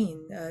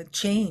scene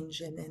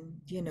change and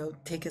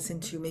take us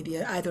into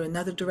maybe either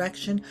another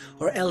direction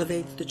or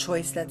elevate the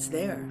choice that's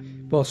there.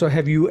 Well, so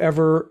have you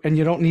ever, and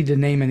you don't need to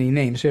name any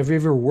names, so have you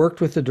ever worked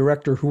with a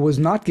director who was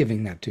not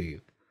giving that to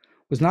you,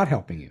 was not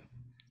helping you?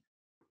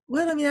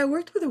 Well, I mean, I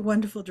worked with a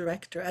wonderful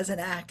director as an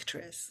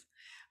actress,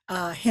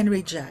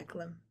 Henry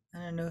Jaglom. I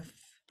don't know if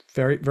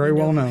Very, you very know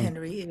well who known.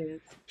 Henry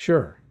is.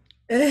 Sure.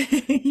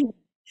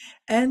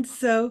 And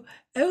so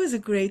it was a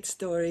great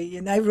story.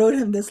 And I wrote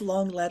him this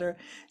long letter.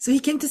 So he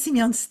came to see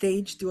me on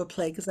stage do a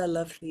play because I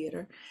love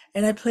theater.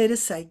 And I played a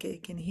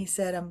psychic. And he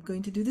said, I'm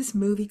going to do this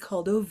movie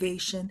called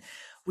Ovation.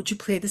 Would you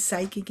play the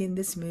psychic in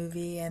this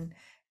movie? And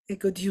I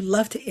go, do you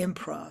love to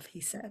improv? He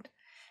said.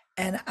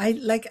 And I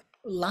like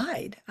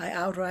lied. I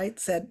outright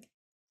said,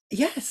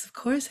 yes, of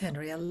course,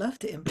 Henry, I love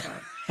to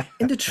improv.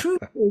 And the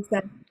truth is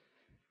that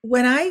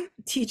when I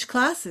teach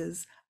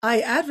classes,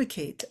 I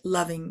advocate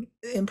loving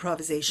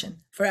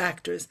improvisation for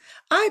actors.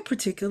 I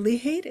particularly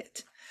hate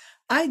it.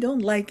 I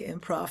don't like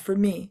improv for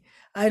me.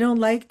 I don't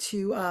like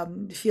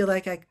to feel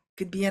like I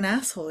could be an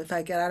asshole if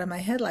I get out of my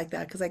head like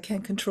that because I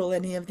can't control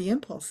any of the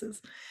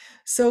impulses.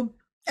 So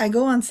I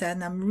go on set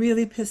and I'm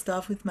really pissed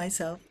off with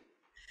myself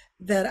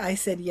that I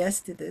said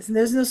yes to this. And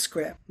there's no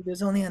script,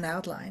 there's only an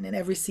outline, and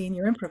every scene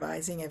you're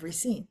improvising every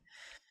scene.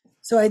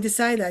 So I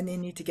decided I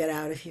need to get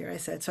out of here, I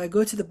said. So I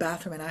go to the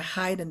bathroom and I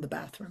hide in the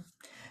bathroom,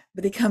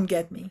 but they come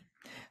get me.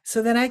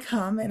 So then I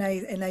come and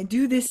I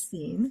do this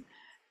scene,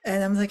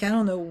 and I'm like, I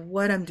don't know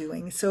what I'm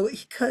doing. So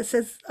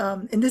says,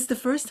 and this is the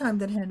first time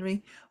that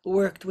Henry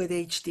worked with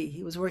HD.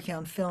 He was working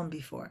on film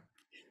before.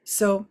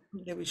 So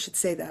yeah, we should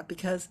say that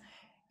because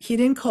he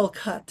didn't call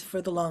cut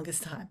for the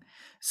longest time.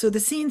 So the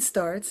scene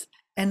starts,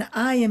 and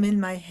I am in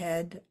my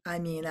head. I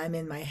mean, I'm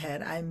in my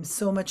head. I'm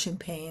so much in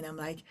pain. I'm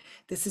like,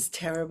 this is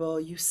terrible.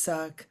 You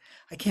suck.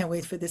 I can't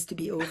wait for this to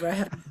be over. I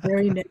have a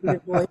very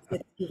negative voice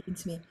that's speaking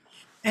to me.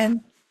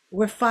 And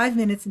we're 5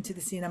 minutes into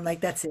the scene. I'm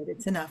like, that's it.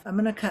 It's enough. I'm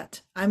going to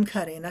cut. I'm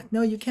cutting. Like,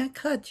 no, you can't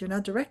cut. You're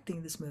not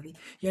directing this movie.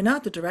 You're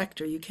not the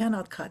director. You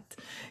cannot cut.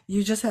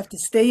 You just have to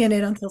stay in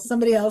it until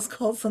somebody else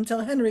calls,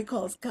 until Henry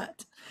calls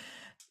cut.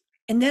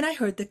 And then I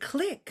heard the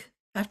click.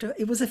 After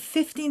it was a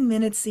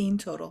 15-minute scene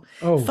total.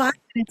 Oh, 5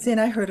 minutes in,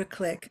 I heard a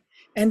click.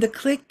 And the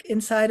click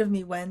inside of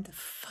me went,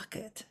 fuck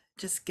it.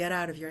 Just get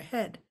out of your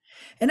head.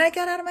 And I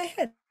got out of my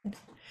head.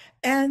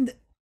 And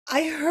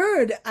I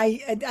heard,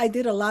 I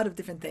did a lot of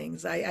different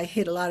things. I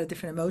hit a lot of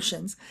different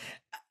emotions.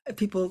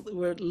 People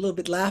were a little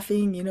bit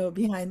laughing,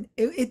 behind.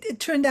 It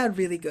turned out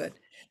really good.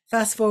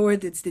 Fast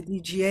forward, it's the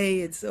DGA,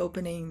 it's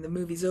opening, the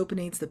movie's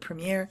opening, it's the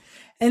premiere.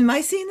 And my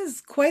scene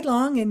is quite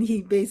long, and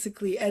he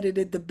basically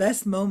edited the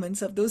best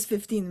moments of those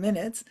 15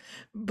 minutes.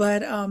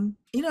 But,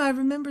 I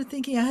remember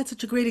thinking I had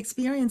such a great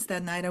experience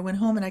that night. I went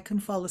home and I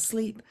couldn't fall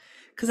asleep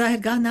because I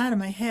had gotten out of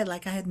my head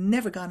like I had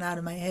never gone out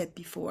of my head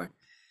before.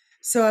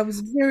 So I was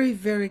very,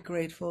 very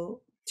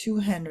grateful to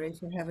Henry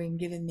for having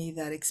given me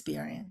that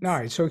experience. all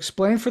right. So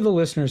explain for the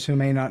listeners who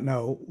may not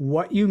know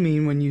what you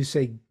mean when you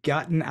say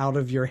gotten out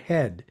of your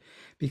head,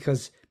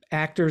 because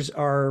actors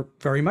are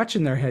very much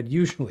in their head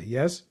usually,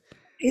 yes?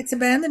 It's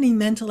abandoning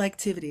mental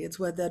activity. It's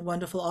what that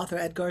wonderful author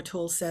Edgar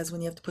Tolle says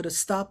when you have to put a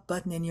stop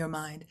button in your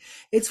mind.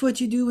 It's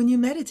what you do when you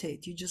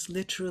meditate. You just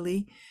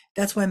literally,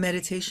 that's why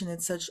meditation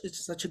is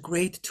such a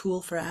great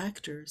tool for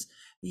actors.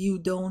 You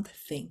don't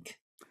think,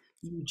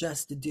 you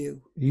just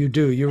do. You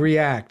do, you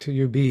react,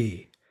 you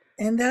be.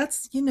 And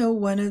that's,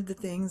 one of the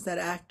things that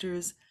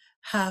actors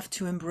have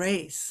to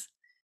embrace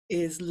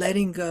is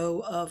letting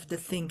go of the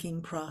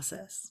thinking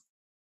process.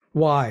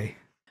 Why?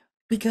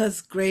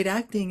 Because great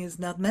acting is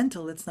not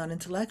mental, it's not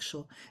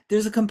intellectual.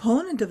 There's a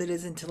component of it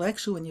is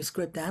intellectual when you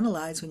script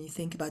analyze, when you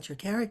think about your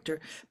character,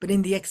 but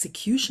in the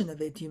execution of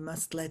it, you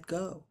must let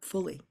go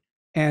fully.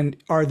 And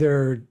are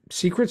there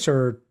secrets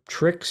or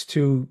tricks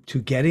to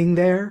getting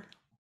there?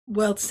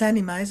 Well,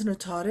 Sandy Meisner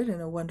taught it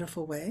in a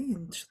wonderful way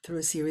and through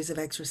a series of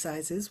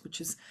exercises,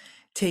 which is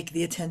take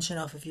the attention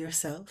off of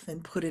yourself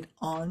and put it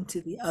on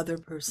to the other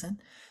person.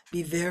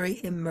 Be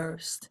very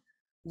immersed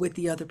with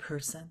the other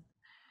person.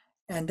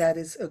 And that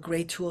is a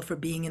great tool for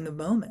being in the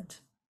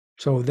moment.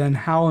 So then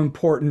how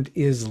important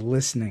is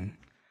listening?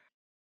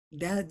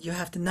 That you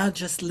have to not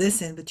just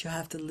listen, but you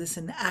have to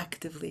listen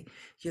actively.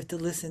 You have to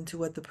listen to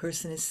what the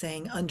person is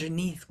saying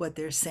underneath what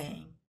they're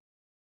saying.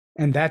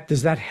 And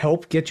does that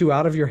help get you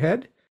out of your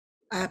head?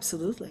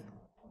 Absolutely.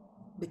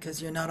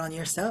 Because you're not on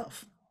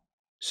yourself.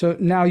 So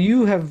now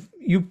you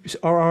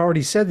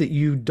already said that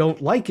you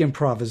don't like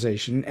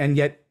improvisation, and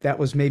yet that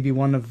was maybe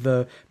one of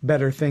the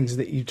better things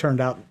that you turned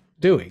out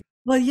doing.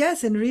 Well,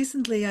 yes, and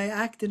recently I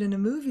acted in a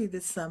movie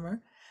this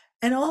summer,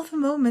 and all the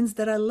moments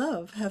that I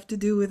love have to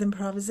do with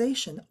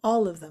improvisation,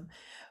 all of them.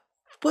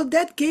 Well,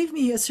 that gave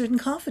me a certain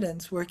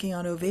confidence working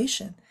on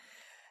Ovation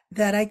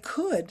that I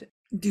could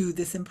do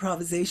this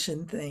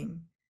improvisation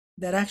thing,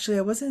 that actually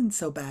I wasn't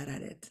so bad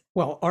at it.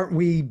 Well, aren't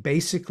we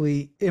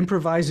basically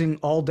improvising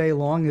all day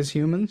long as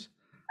humans?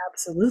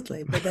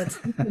 Absolutely, but that's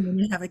different when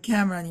you have a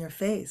camera on your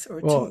face or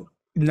Well, two.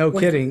 no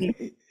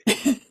kidding.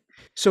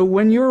 So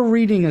when you're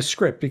reading a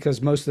script,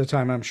 because most of the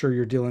time I'm sure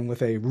you're dealing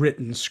with a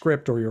written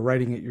script or you're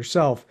writing it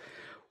yourself,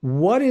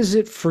 what is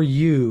it for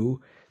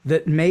you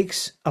that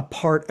makes a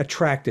part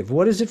attractive?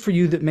 What is it for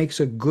you that makes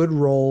a good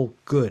role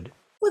good?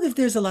 Well, if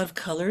there's a lot of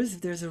colors,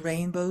 if there's a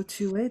rainbow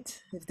to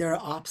it, if there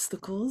are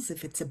obstacles,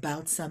 if it's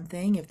about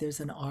something, if there's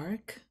an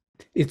arc.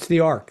 It's the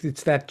arc.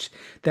 It's that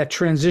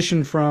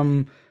transition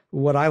from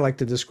what I like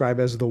to describe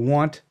as the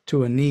want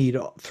to a need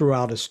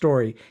throughout a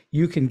story.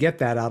 You can get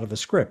that out of a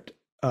script.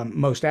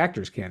 Most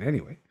actors can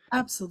anyway.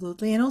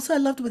 Absolutely. And also I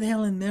loved what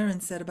Helen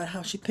Mirren said about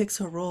how she picks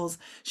her roles.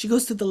 She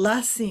goes to the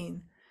last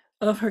scene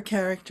of her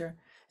character,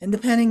 and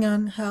depending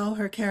on how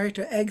her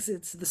character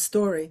exits the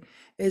story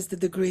is the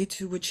degree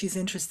to which she's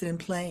interested in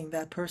playing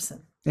that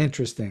person.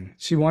 Interesting.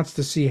 She wants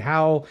to see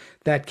how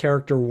that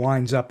character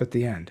winds up at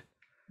the end.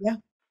 Yeah.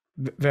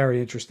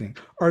 Very interesting.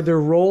 Are there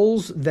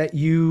roles that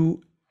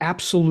you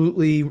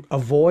absolutely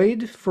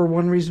avoid for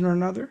one reason or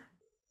another?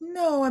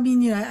 No, I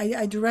mean,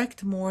 I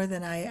direct more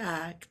than I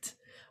act,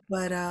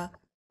 but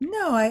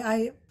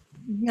no,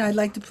 yeah, I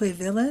like to play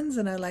villains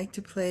and I like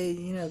to play,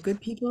 good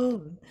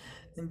people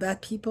and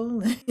bad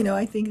people.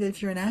 I think that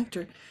if you're an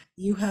actor,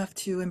 you have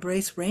to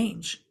embrace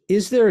range.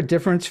 Is there a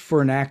difference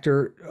for an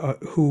actor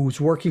who's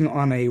working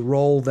on a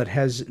role that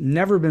has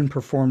never been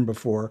performed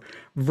before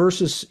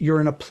versus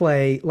you're in a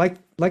play like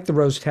The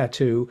Rose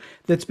Tattoo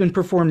that's been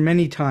performed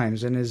many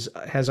times and has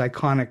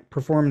iconic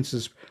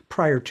performances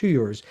prior to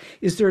yours?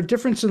 Is there a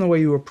difference in the way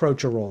you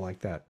approach a role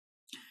like that?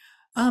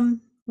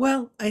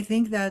 Well, I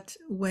think that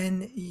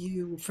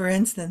for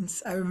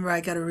instance, I remember I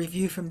got a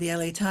review from the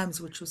LA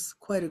Times, which was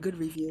quite a good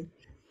review,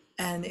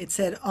 and it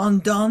said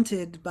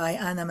 "Undaunted" by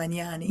Anna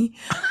Magnani.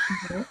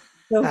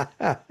 So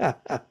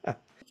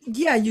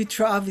yeah,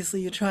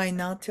 obviously you try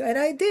not to. And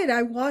I did.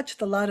 I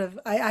watched a lot of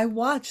I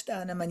watched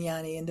Anna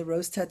Magnani in The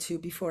Rose Tattoo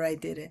before I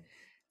did it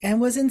and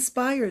was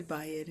inspired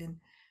by it.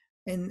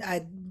 And I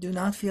do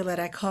not feel that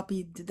I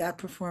copied that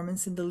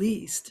performance in the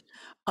least.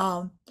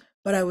 Um,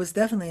 but I was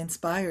definitely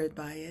inspired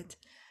by it.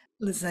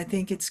 Listen, I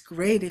think it's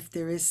great if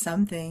there is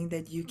something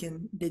that you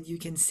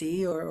can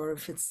see, or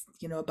if it's,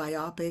 a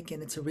biopic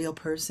and it's a real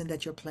person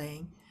that you're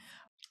playing.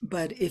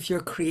 But if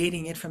you're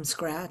creating it from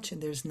scratch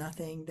and there's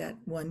nothing that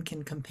one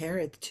can compare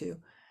it to,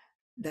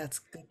 that's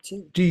good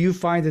too. Do you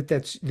find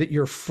that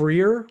you're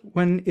freer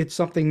when it's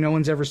something no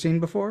one's ever seen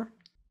before?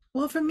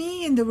 Well, for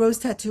me in the Rose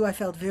Tattoo, I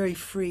felt very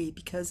free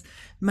because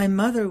my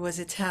mother was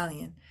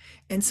Italian.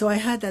 And so I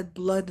had that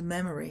blood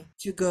memory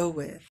to go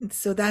with. And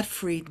so that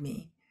freed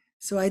me.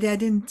 So I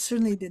didn't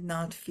certainly did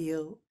not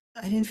feel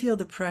I didn't feel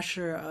the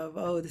pressure of,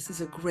 oh, this is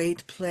a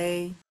great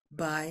play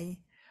by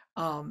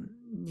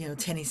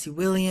Tennessee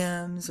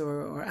Williams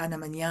or Anna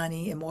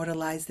Magnani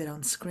immortalized it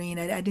on screen.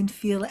 I didn't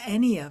feel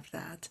any of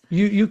that.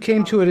 You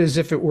came to it as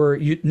if it were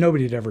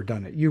nobody had ever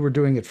done it. You were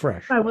doing it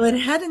fresh. Right, well, it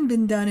hadn't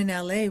been done in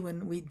LA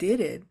when we did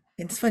it.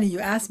 And it's funny you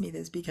asked me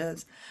this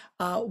because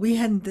it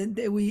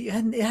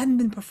hadn't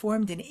been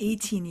performed in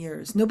 18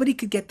 years. Nobody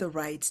could get the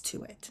rights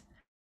to it.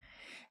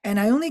 And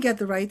I only got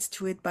the rights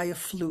to it by a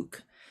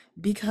fluke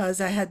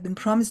because I had been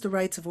promised the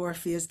rights of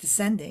Orpheus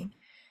Descending,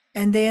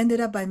 and they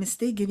ended up by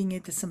mistake giving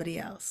it to somebody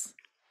else.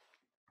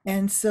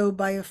 And so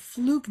by a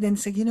fluke, then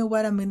said, you know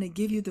what, I'm going to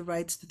give you the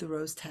rights to The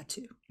Rose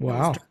Tattoo. That was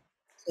Wow.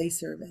 play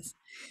service.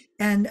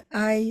 And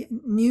I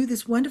knew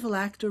this wonderful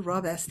actor,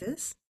 Rob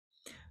Estes,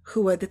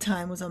 who at the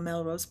time was on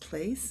Melrose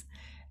Place.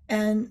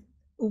 And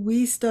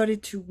we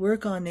started to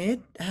work on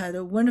it, had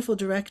a wonderful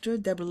director,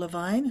 Deborah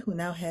Levine, who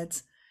now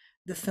heads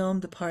the film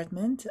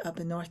department up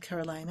in North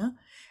Carolina.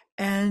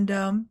 And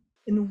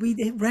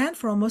it ran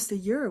for almost a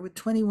year with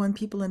 21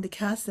 people in the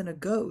cast and a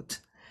goat.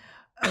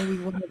 And we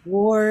won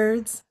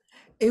awards.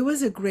 It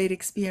was a great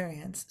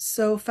experience.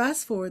 So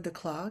fast forward the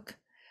clock.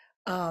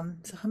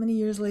 So how many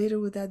years later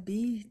would that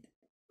be?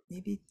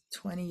 Maybe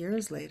 20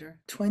 years later,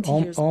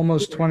 20 years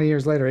Almost later. 20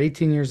 years later,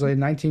 18 years later,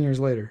 19 years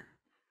later.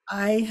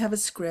 I have a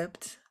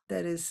script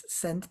that is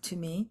sent to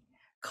me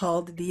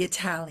called The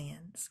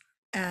Italians.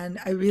 And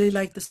I really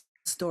liked the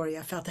story.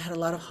 I felt it had a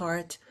lot of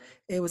heart.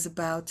 It was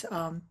about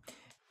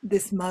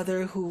this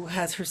mother who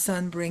has her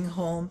son bring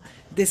home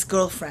this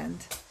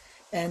girlfriend,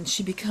 and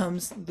she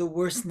becomes the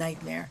worst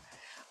nightmare.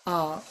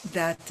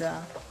 That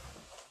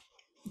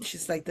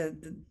she's like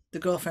the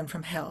girlfriend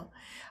from hell.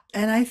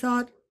 And I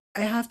thought,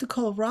 I have to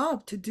call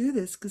Rob to do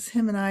this because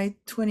him and I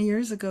 20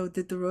 years ago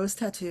did The Rose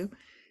Tattoo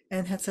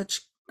and had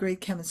such great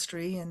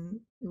chemistry,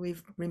 and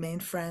we've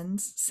remained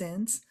friends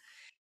since.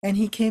 And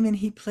he came and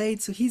he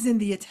played, so he's in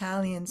The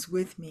Italians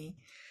with me,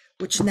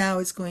 which now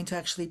is going to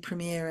actually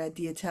premiere at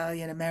the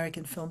Italian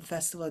American Film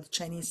Festival at the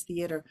Chinese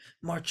Theater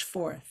March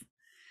 4th.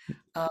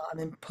 I'm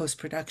in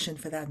post-production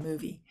for that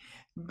movie.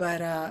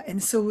 But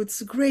and so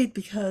it's great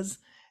because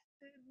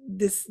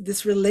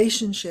this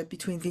relationship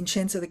between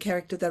Vincenzo, the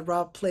character that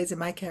Rob plays, and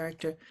my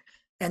character,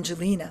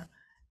 Angelina,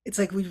 it's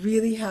like we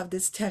really have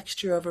this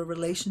texture of a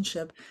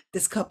relationship.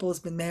 This couple has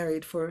been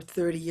married for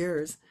 30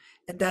 years,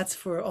 and that's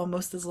for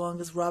almost as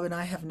long as Rob and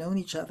I have known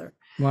each other.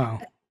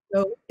 Wow.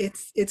 So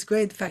it's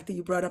great. The fact that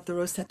you brought up the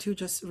Rose Tattoo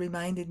just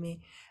reminded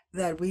me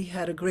that we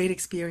had a great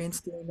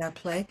experience doing that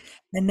play.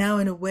 And now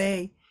in a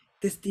way,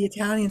 The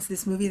Italians,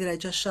 this movie that I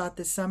just shot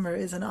this summer,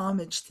 is an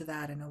homage to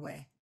that in a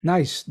way.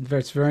 Nice.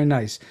 That's very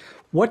nice.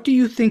 What do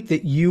you think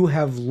that you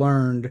have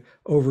learned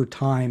over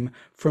time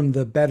from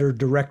the better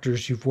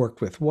directors you've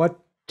worked with? What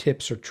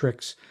tips or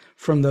tricks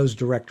from those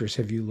directors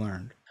have you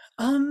learned?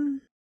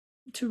 Um,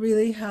 to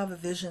really have a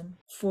vision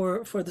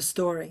for the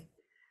story.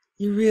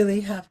 You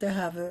really have to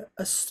have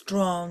a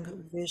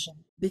strong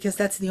vision because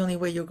that's the only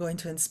way you're going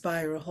to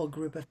inspire a whole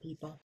group of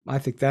people. I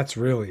think that's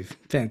really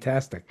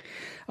fantastic.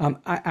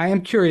 I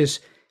am curious,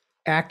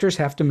 actors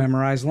have to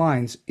memorize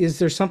lines. Is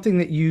there something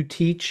that you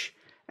teach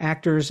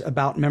actors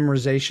about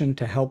memorization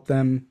to help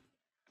them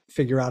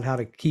figure out how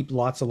to keep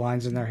lots of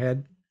lines in their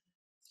head?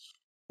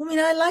 I mean,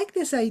 I like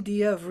this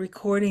idea of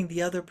recording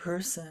the other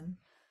person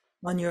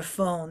on your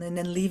phone and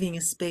then leaving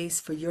a space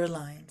for your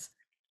lines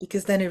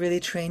because then it really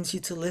trains you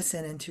to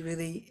listen and to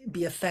really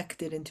be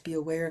affected and to be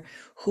aware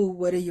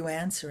what are you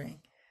answering.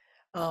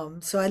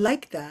 So I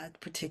like that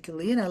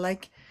particularly, and I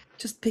like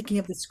just picking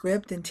up the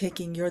script and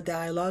taking your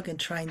dialogue and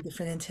trying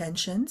different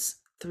intentions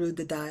through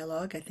the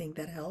dialogue. I think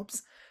that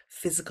helps.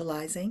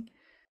 Physicalizing.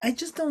 I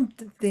just don't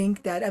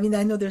think that, I mean,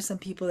 I know there's some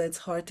people that it's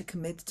hard to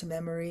commit to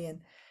memory,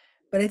 and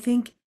but I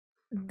think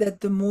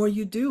that the more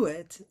you do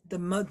it, the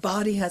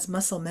body has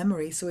muscle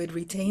memory, so it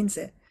retains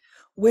it.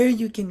 Where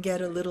you can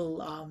get a little,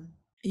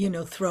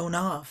 thrown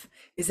off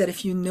is that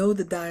if you know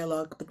the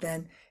dialogue, but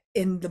then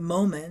in the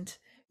moment,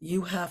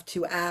 you have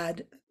to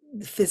add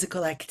the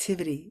physical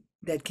activity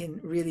that can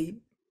really,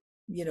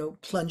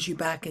 plunge you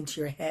back into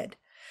your head.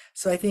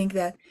 So I think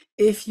that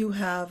if you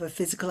have a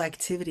physical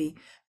activity,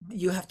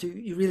 you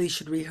really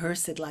should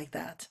rehearse it like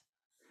that.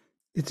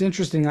 It's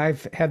interesting.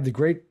 I've had the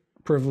great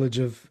privilege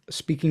of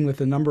speaking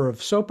with a number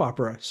of soap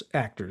opera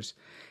actors,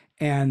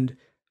 and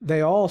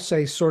they all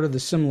say sort of the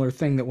similar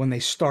thing that when they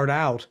start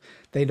out,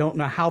 they don't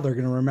know how they're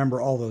going to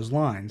remember all those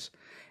lines.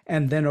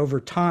 And then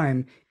over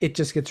time, it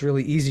just gets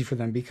really easy for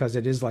them because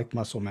it is like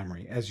muscle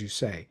memory, as you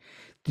say.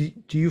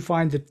 Do you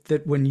find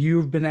that when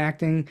you've been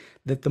acting,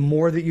 that the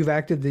more that you've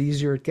acted, the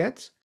easier it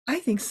gets? I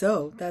think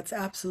so. That's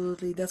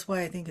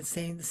why I think it's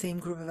saying the same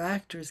group of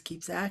actors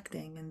keeps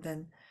acting. And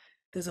then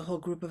there's a whole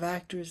group of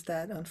actors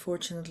that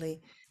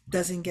unfortunately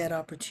doesn't get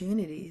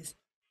opportunities.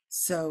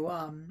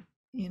 So,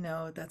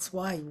 that's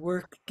why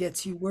work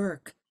gets you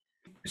work.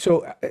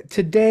 So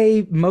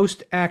today,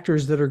 most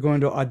actors that are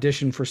going to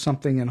audition for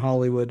something in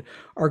Hollywood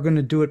are going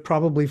to do it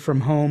probably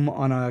from home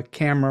on a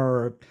camera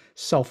or a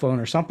cell phone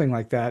or something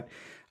like that,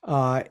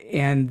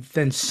 and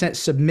then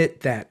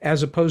submit that,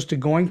 as opposed to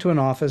going to an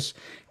office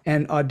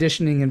and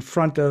auditioning in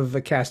front of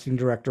a casting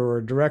director or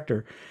a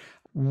director.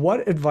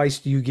 What advice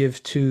do you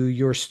give to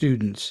your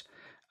students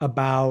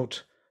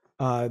about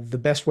the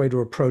best way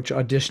to approach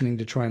auditioning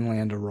to try and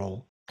land a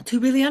role? To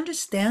really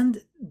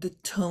understand the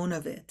tone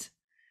of it,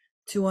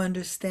 to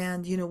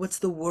understand, what's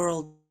the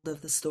world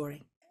of the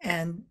story.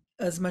 And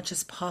as much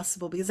as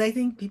possible, because I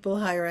think people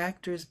hire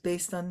actors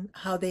based on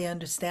how they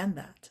understand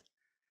that.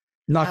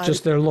 Not How do,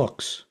 just their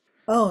looks.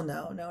 oh,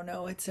 no, no,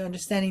 no. It's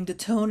understanding the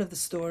tone of the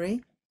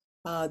story,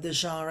 the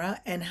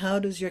genre, and how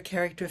does your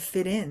character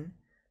fit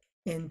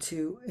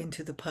into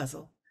the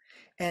puzzle.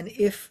 And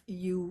if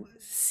you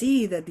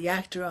see that the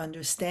actor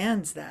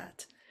understands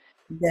that,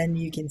 then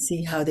you can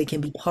see how they can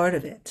be part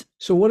of it.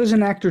 So, what does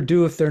an actor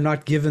do if they're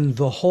not given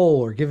the whole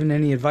or given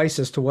any advice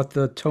as to what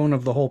the tone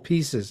of the whole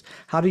piece is?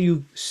 How do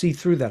you see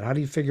through that? How do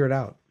you figure it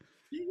out?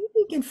 I think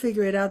you can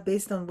figure it out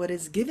based on what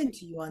is given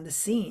to you on the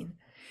scene.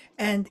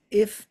 And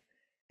if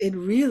it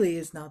really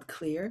is not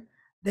clear,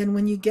 then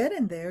when you get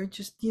in there,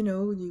 just,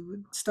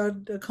 you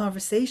start a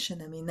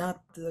conversation. I mean,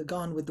 not the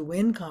gone with the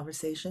wind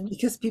conversation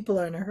because people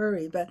are in a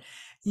hurry, but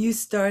you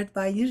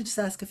just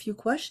ask a few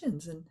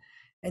questions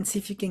and see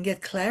if you can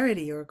get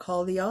clarity, or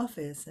call the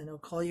office or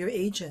call your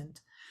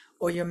agent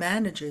or your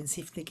manager and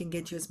see if they can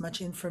get you as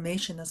much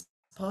information as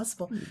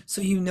possible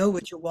so you know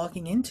what you're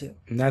walking into.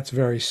 And that's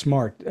very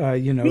smart.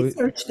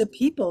 Research the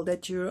people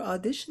that you're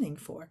auditioning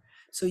for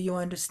so you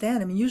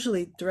understand. I mean,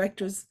 usually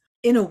directors,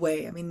 in a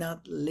way, I mean,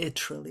 not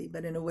literally,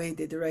 but in a way,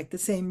 they direct the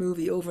same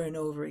movie over and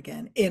over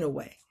again, in a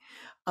way.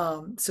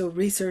 So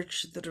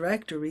research the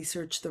director,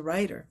 research the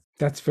writer.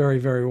 That's very,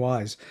 very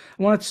wise.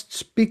 I want to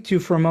speak to you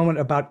for a moment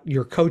about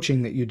your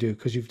coaching that you do,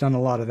 because you've done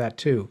a lot of that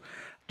too.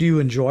 Do you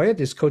enjoy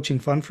it? Is coaching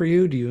fun for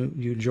you? Do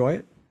you enjoy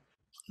it?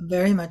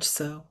 Very much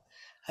so.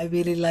 I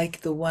really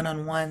like the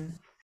one-on-one.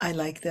 I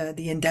like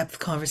the in-depth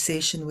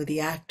conversation with the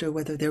actor,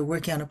 whether they're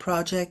working on a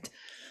project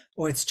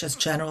or it's just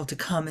general to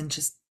come and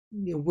just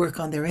work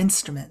on their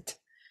instrument.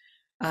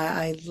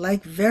 I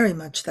like very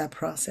much that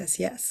process,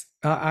 yes.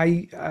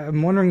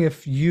 I'm wondering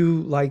if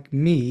you, like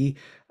me,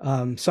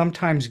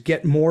 sometimes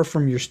get more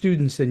from your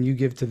students than you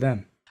give to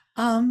them.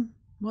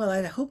 Well,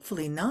 I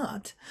hopefully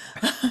not.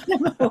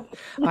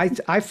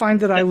 I find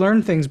that I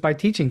learn things by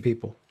teaching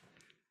people.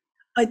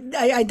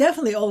 I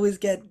definitely always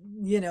get,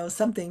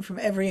 something from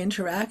every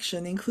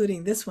interaction,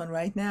 including this one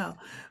right now.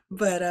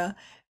 But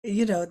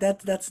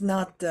that's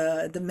not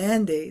the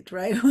mandate,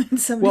 right? When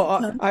somebody Well,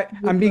 comes I'm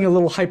with being a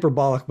little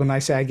hyperbolic when I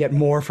say I get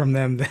more from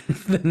them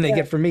than they yeah,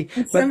 get from me.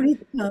 when But somebody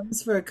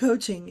comes for a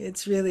coaching,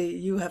 it's really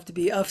you have to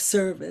be of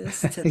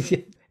service to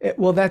them.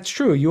 well, that's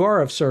true. You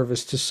are of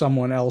service to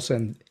someone else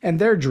and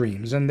their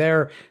dreams and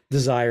their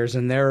desires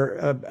and their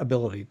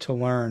ability to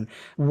learn.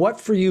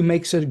 What for you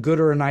makes a good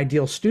or an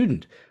ideal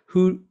student?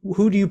 Who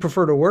do you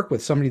prefer to work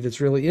with? Somebody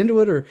that's really into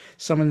it, or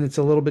someone that's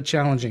a little bit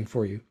challenging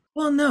for you?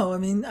 Well, no, I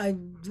mean, I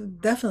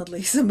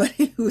definitely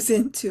somebody who's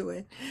into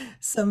it,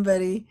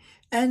 somebody,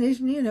 and if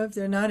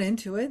they're not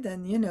into it,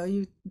 then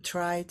you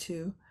try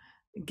to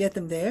get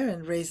them there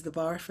and raise the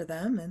bar for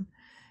them,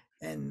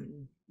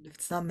 and if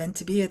it's not meant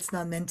to be, it's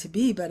not meant to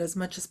be. But as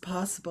much as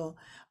possible,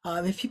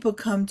 if people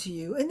come to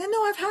you, and then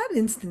no, I've had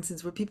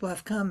instances where people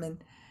have come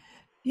and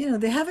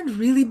they haven't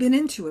really been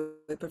into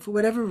it, but for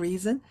whatever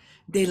reason,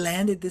 they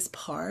landed this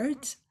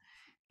part.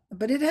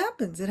 But it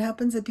happens. It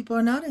happens that people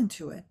are not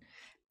into it,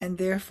 and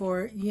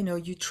therefore,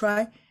 you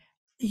try.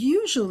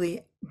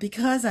 Usually,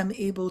 because I'm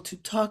able to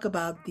talk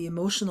about the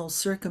emotional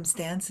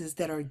circumstances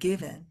that are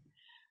given,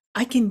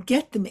 I can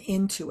get them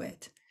into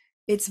it.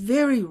 It's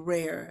very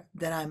rare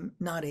that I'm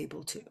not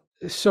able to.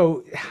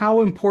 So,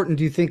 how important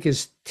do you think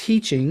is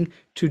teaching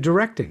to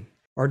directing?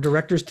 Are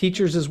directors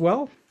teachers as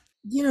well?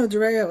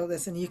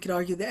 Listen, you could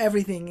argue that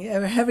everything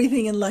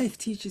in life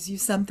teaches you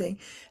something.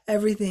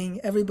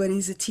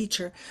 Everybody's a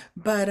teacher,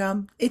 but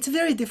it's a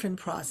very different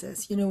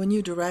process. When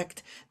you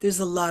direct, there's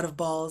a lot of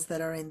balls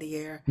that are in the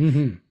air. Hmm.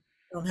 You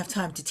don't have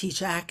time to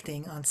teach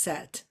acting on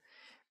set.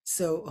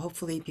 So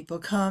hopefully people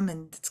come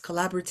and it's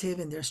collaborative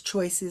and there's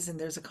choices and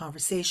there's a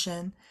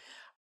conversation.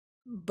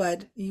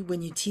 But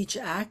when you teach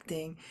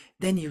acting,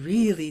 then you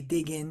really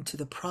dig into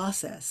the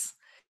process.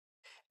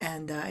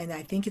 And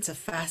I think it's a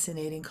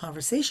fascinating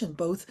conversation,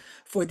 both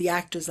for the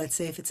actors, let's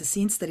say if it's a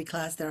scene study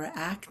class that are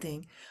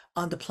acting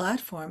on the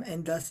platform,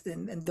 and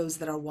those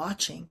that are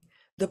watching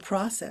the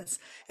process.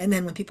 And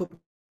then when people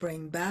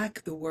bring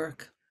back the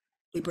work,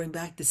 they bring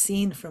back the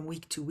scene from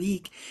week to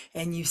week,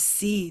 and you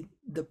see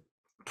the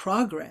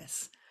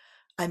progress.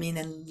 I mean,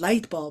 and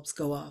light bulbs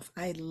go off.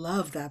 I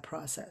love that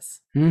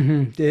process.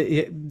 Hmm.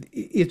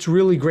 It's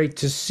really great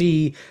to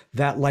see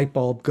that light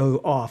bulb go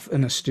off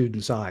in a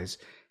student's eyes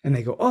and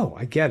they go, "Oh,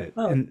 I get it."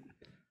 Oh, And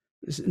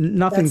there's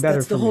nothing better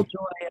that's for the whole me.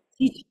 joy of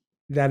teaching.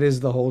 That is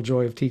the whole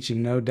joy of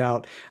teaching, no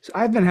doubt. So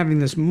I've been having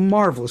this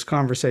marvelous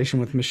conversation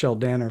with Michelle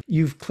Danner.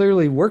 You've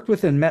clearly worked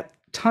with and met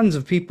tons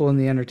of people in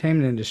the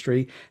entertainment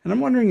industry, and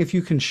I'm wondering if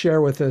you can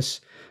share with us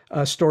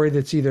a story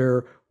that's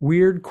either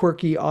weird,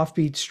 quirky,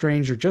 offbeat,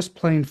 strange, or just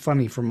plain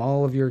funny from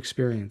all of your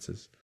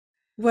experiences.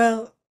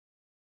 Well,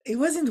 it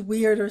wasn't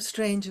weird or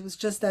strange. It was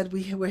just that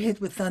we were hit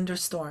with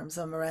thunderstorms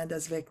on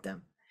Miranda's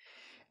Victim.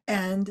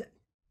 And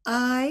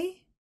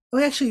I,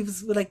 well, actually, it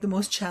was like the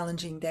most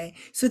challenging day.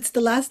 So it's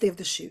the last day of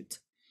the shoot.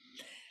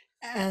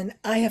 And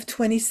I have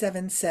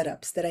 27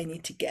 setups that I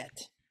need to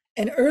get.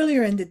 And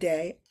earlier in the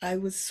day, I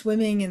was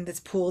swimming in this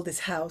pool,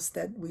 this house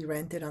that we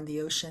rented on the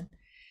ocean.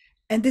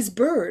 And this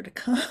bird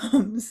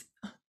comes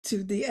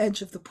to the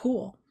edge of the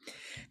pool.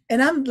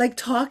 And I'm like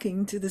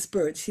talking to this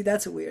bird. See,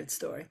 that's a weird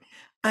story.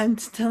 I'm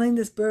telling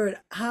this bird,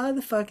 how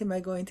the fuck am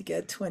I going to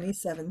get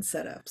 27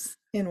 setups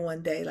in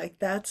one day? Like,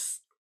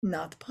 that's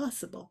not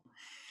possible.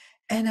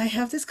 And I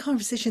have this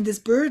conversation. This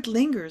bird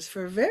lingers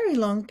for a very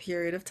long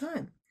period of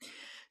time.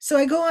 So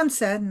I go on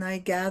set and I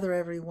gather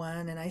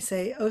everyone and I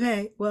say,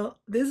 okay, well,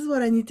 this is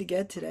what I need to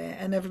get today.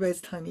 And everybody's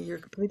telling me, you're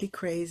completely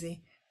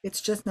crazy.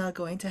 It's just not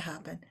going to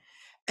happen.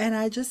 And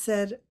I just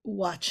said,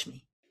 watch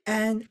me.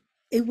 And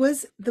it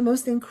was the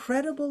most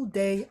incredible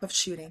day of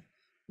shooting.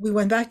 We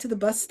went back to the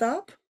bus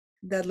stop,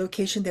 that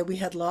location that we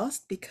had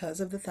lost because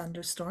of the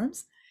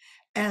thunderstorms.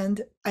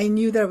 And I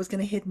knew that I was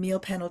going to hit meal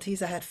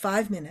penalties. I had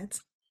 5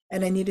 minutes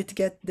and I needed to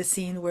get the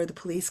scene where the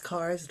police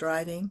car is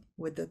driving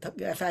with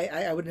if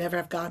I would never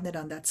have gotten it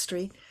on that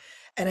street.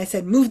 And I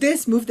said, move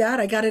this, move that.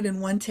 I got it in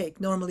one take.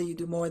 Normally you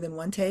do more than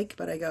one take,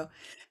 but I go,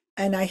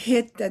 and I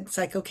hit that. It's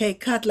like, okay,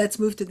 cut, let's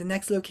move to the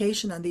next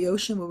location on the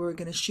ocean where we're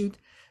going to shoot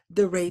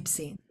the rape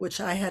scene,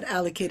 which I had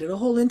allocated a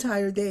whole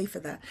entire day for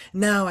that.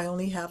 Now I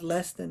only have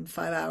less than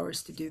 5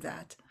 hours to do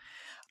that.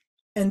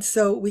 And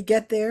so we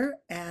get there,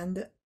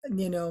 and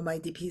my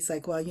DP's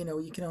like, well,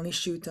 you can only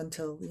shoot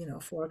until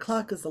 4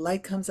 o'clock because the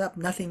light comes up.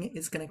 Nothing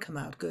is going to come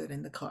out good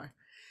in the car.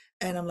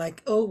 And I'm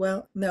like, oh,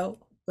 well, no,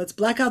 let's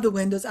black out the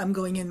windows. I'm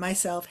going in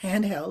myself,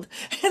 handheld,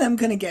 and I'm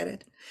going to get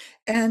it.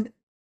 And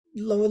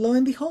lo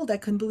and behold, I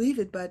couldn't believe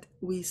it, but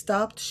we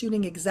stopped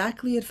shooting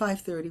exactly at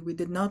 5:30. We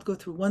did not go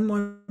through one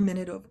more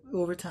minute of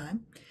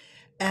overtime.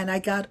 And I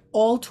got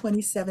all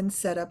 27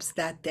 setups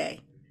that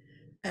day.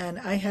 And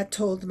I had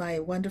told my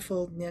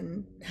wonderful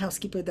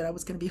housekeeper that I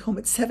was going to be home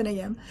at 7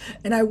 a.m.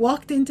 And I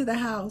walked into the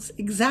house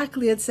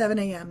exactly at 7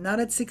 a.m., not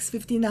at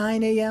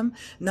 6:59 a.m.,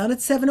 not at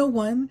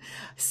 7:01.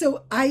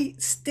 So I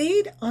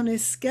stayed on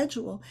his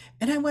schedule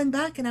and I went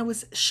back and I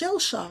was shell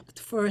shocked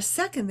for a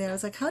second there. I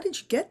was like, how did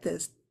you get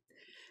this?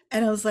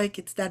 And I was like,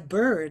 it's that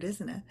bird,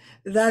 isn't it?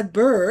 That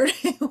bird.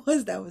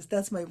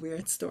 That's my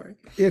weird story.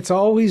 It's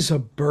always a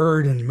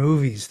bird in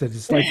movies that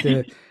is like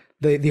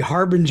the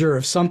harbinger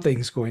of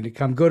something's going to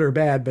come, good or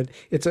bad, but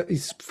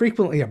it's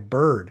frequently a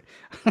bird.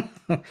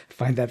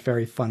 Find that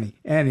very funny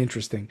and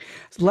interesting.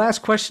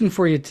 Last question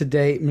for you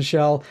today,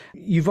 Michelle.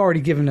 You've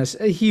already given us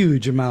a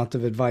huge amount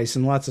of advice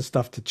and lots of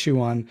stuff to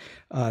chew on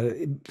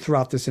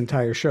throughout this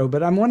entire show,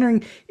 but I'm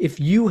wondering if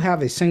you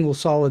have a single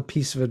solid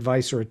piece of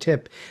advice or a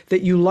tip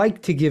that you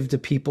like to give to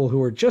people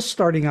who are just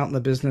starting out in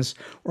the business,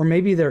 or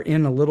maybe they're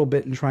in a little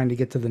bit and trying to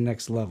get to the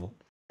next level.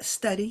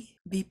 Study,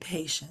 be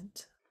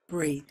patient,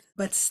 breathe,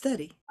 but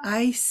study.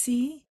 I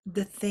see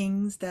the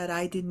things that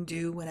I didn't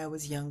do when I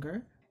was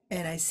younger.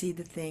 And I see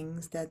the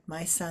things that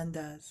my son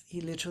does. He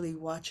literally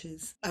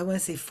watches, I want to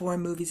say 4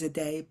 movies a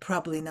day,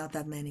 probably not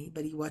that many,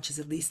 but he watches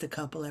at least a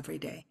couple every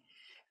day.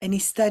 And he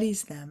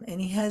studies them and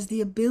he has the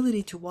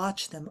ability to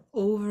watch them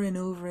over and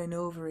over and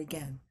over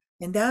again.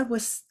 And that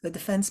was the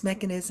defense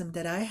mechanism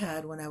that I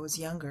had when I was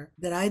younger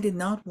that I did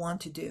not want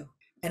to do.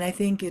 And I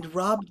think it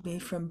robbed me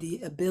from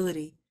the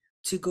ability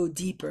to go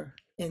deeper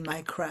in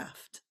my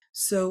craft.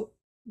 So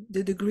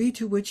the degree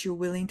to which you're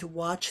willing to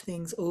watch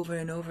things over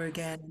and over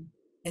again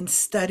and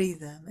study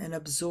them and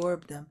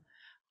absorb them,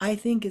 I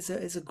think is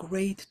a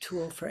great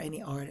tool for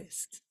any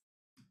artist.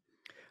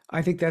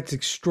 I think that's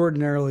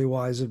extraordinarily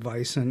wise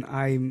advice, and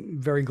I'm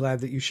very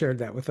glad that you shared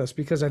that with us,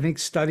 because I think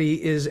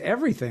study is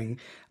everything.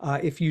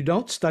 If you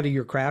don't study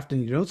your craft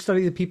and you don't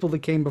study the people that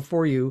came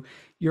before you,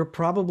 you're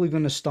probably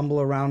going to stumble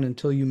around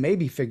until you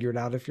maybe figure it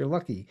out if you're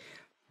lucky.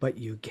 But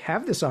you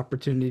have this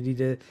opportunity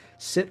to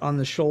sit on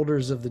the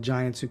shoulders of the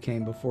giants who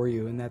came before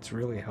you, and that's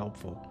really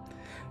helpful.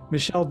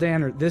 Michelle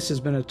Danner, this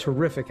has been a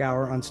terrific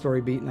hour on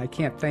StoryBeat, and I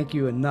can't thank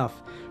you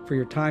enough for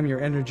your time,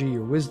 your energy,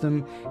 your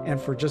wisdom, and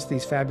for just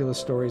these fabulous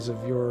stories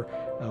of your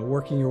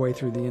working your way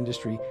through the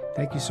industry.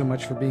 Thank you so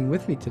much for being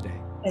with me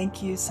today.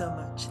 Thank you so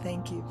much.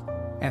 Thank you.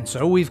 And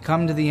so we've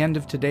come to the end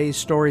of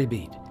today's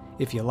StoryBeat.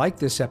 If you like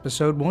this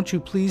episode, won't you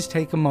please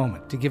take a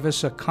moment to give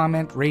us a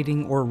comment,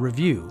 rating, or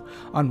review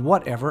on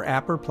whatever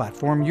app or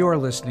platform you're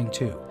listening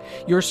to.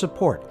 Your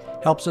support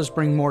helps us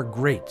bring more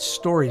great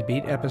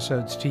StoryBeat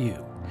episodes to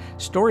you.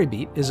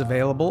 StoryBeat is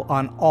available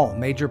on all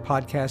major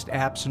podcast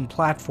apps and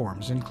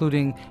platforms,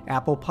 including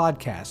Apple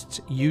Podcasts,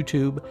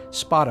 YouTube,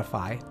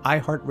 Spotify,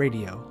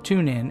 iHeartRadio,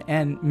 TuneIn,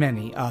 and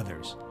many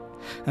others.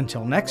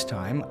 Until next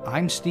time,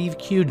 I'm Steve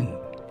Cuden,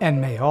 and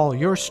may all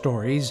your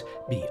stories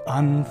be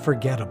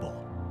unforgettable.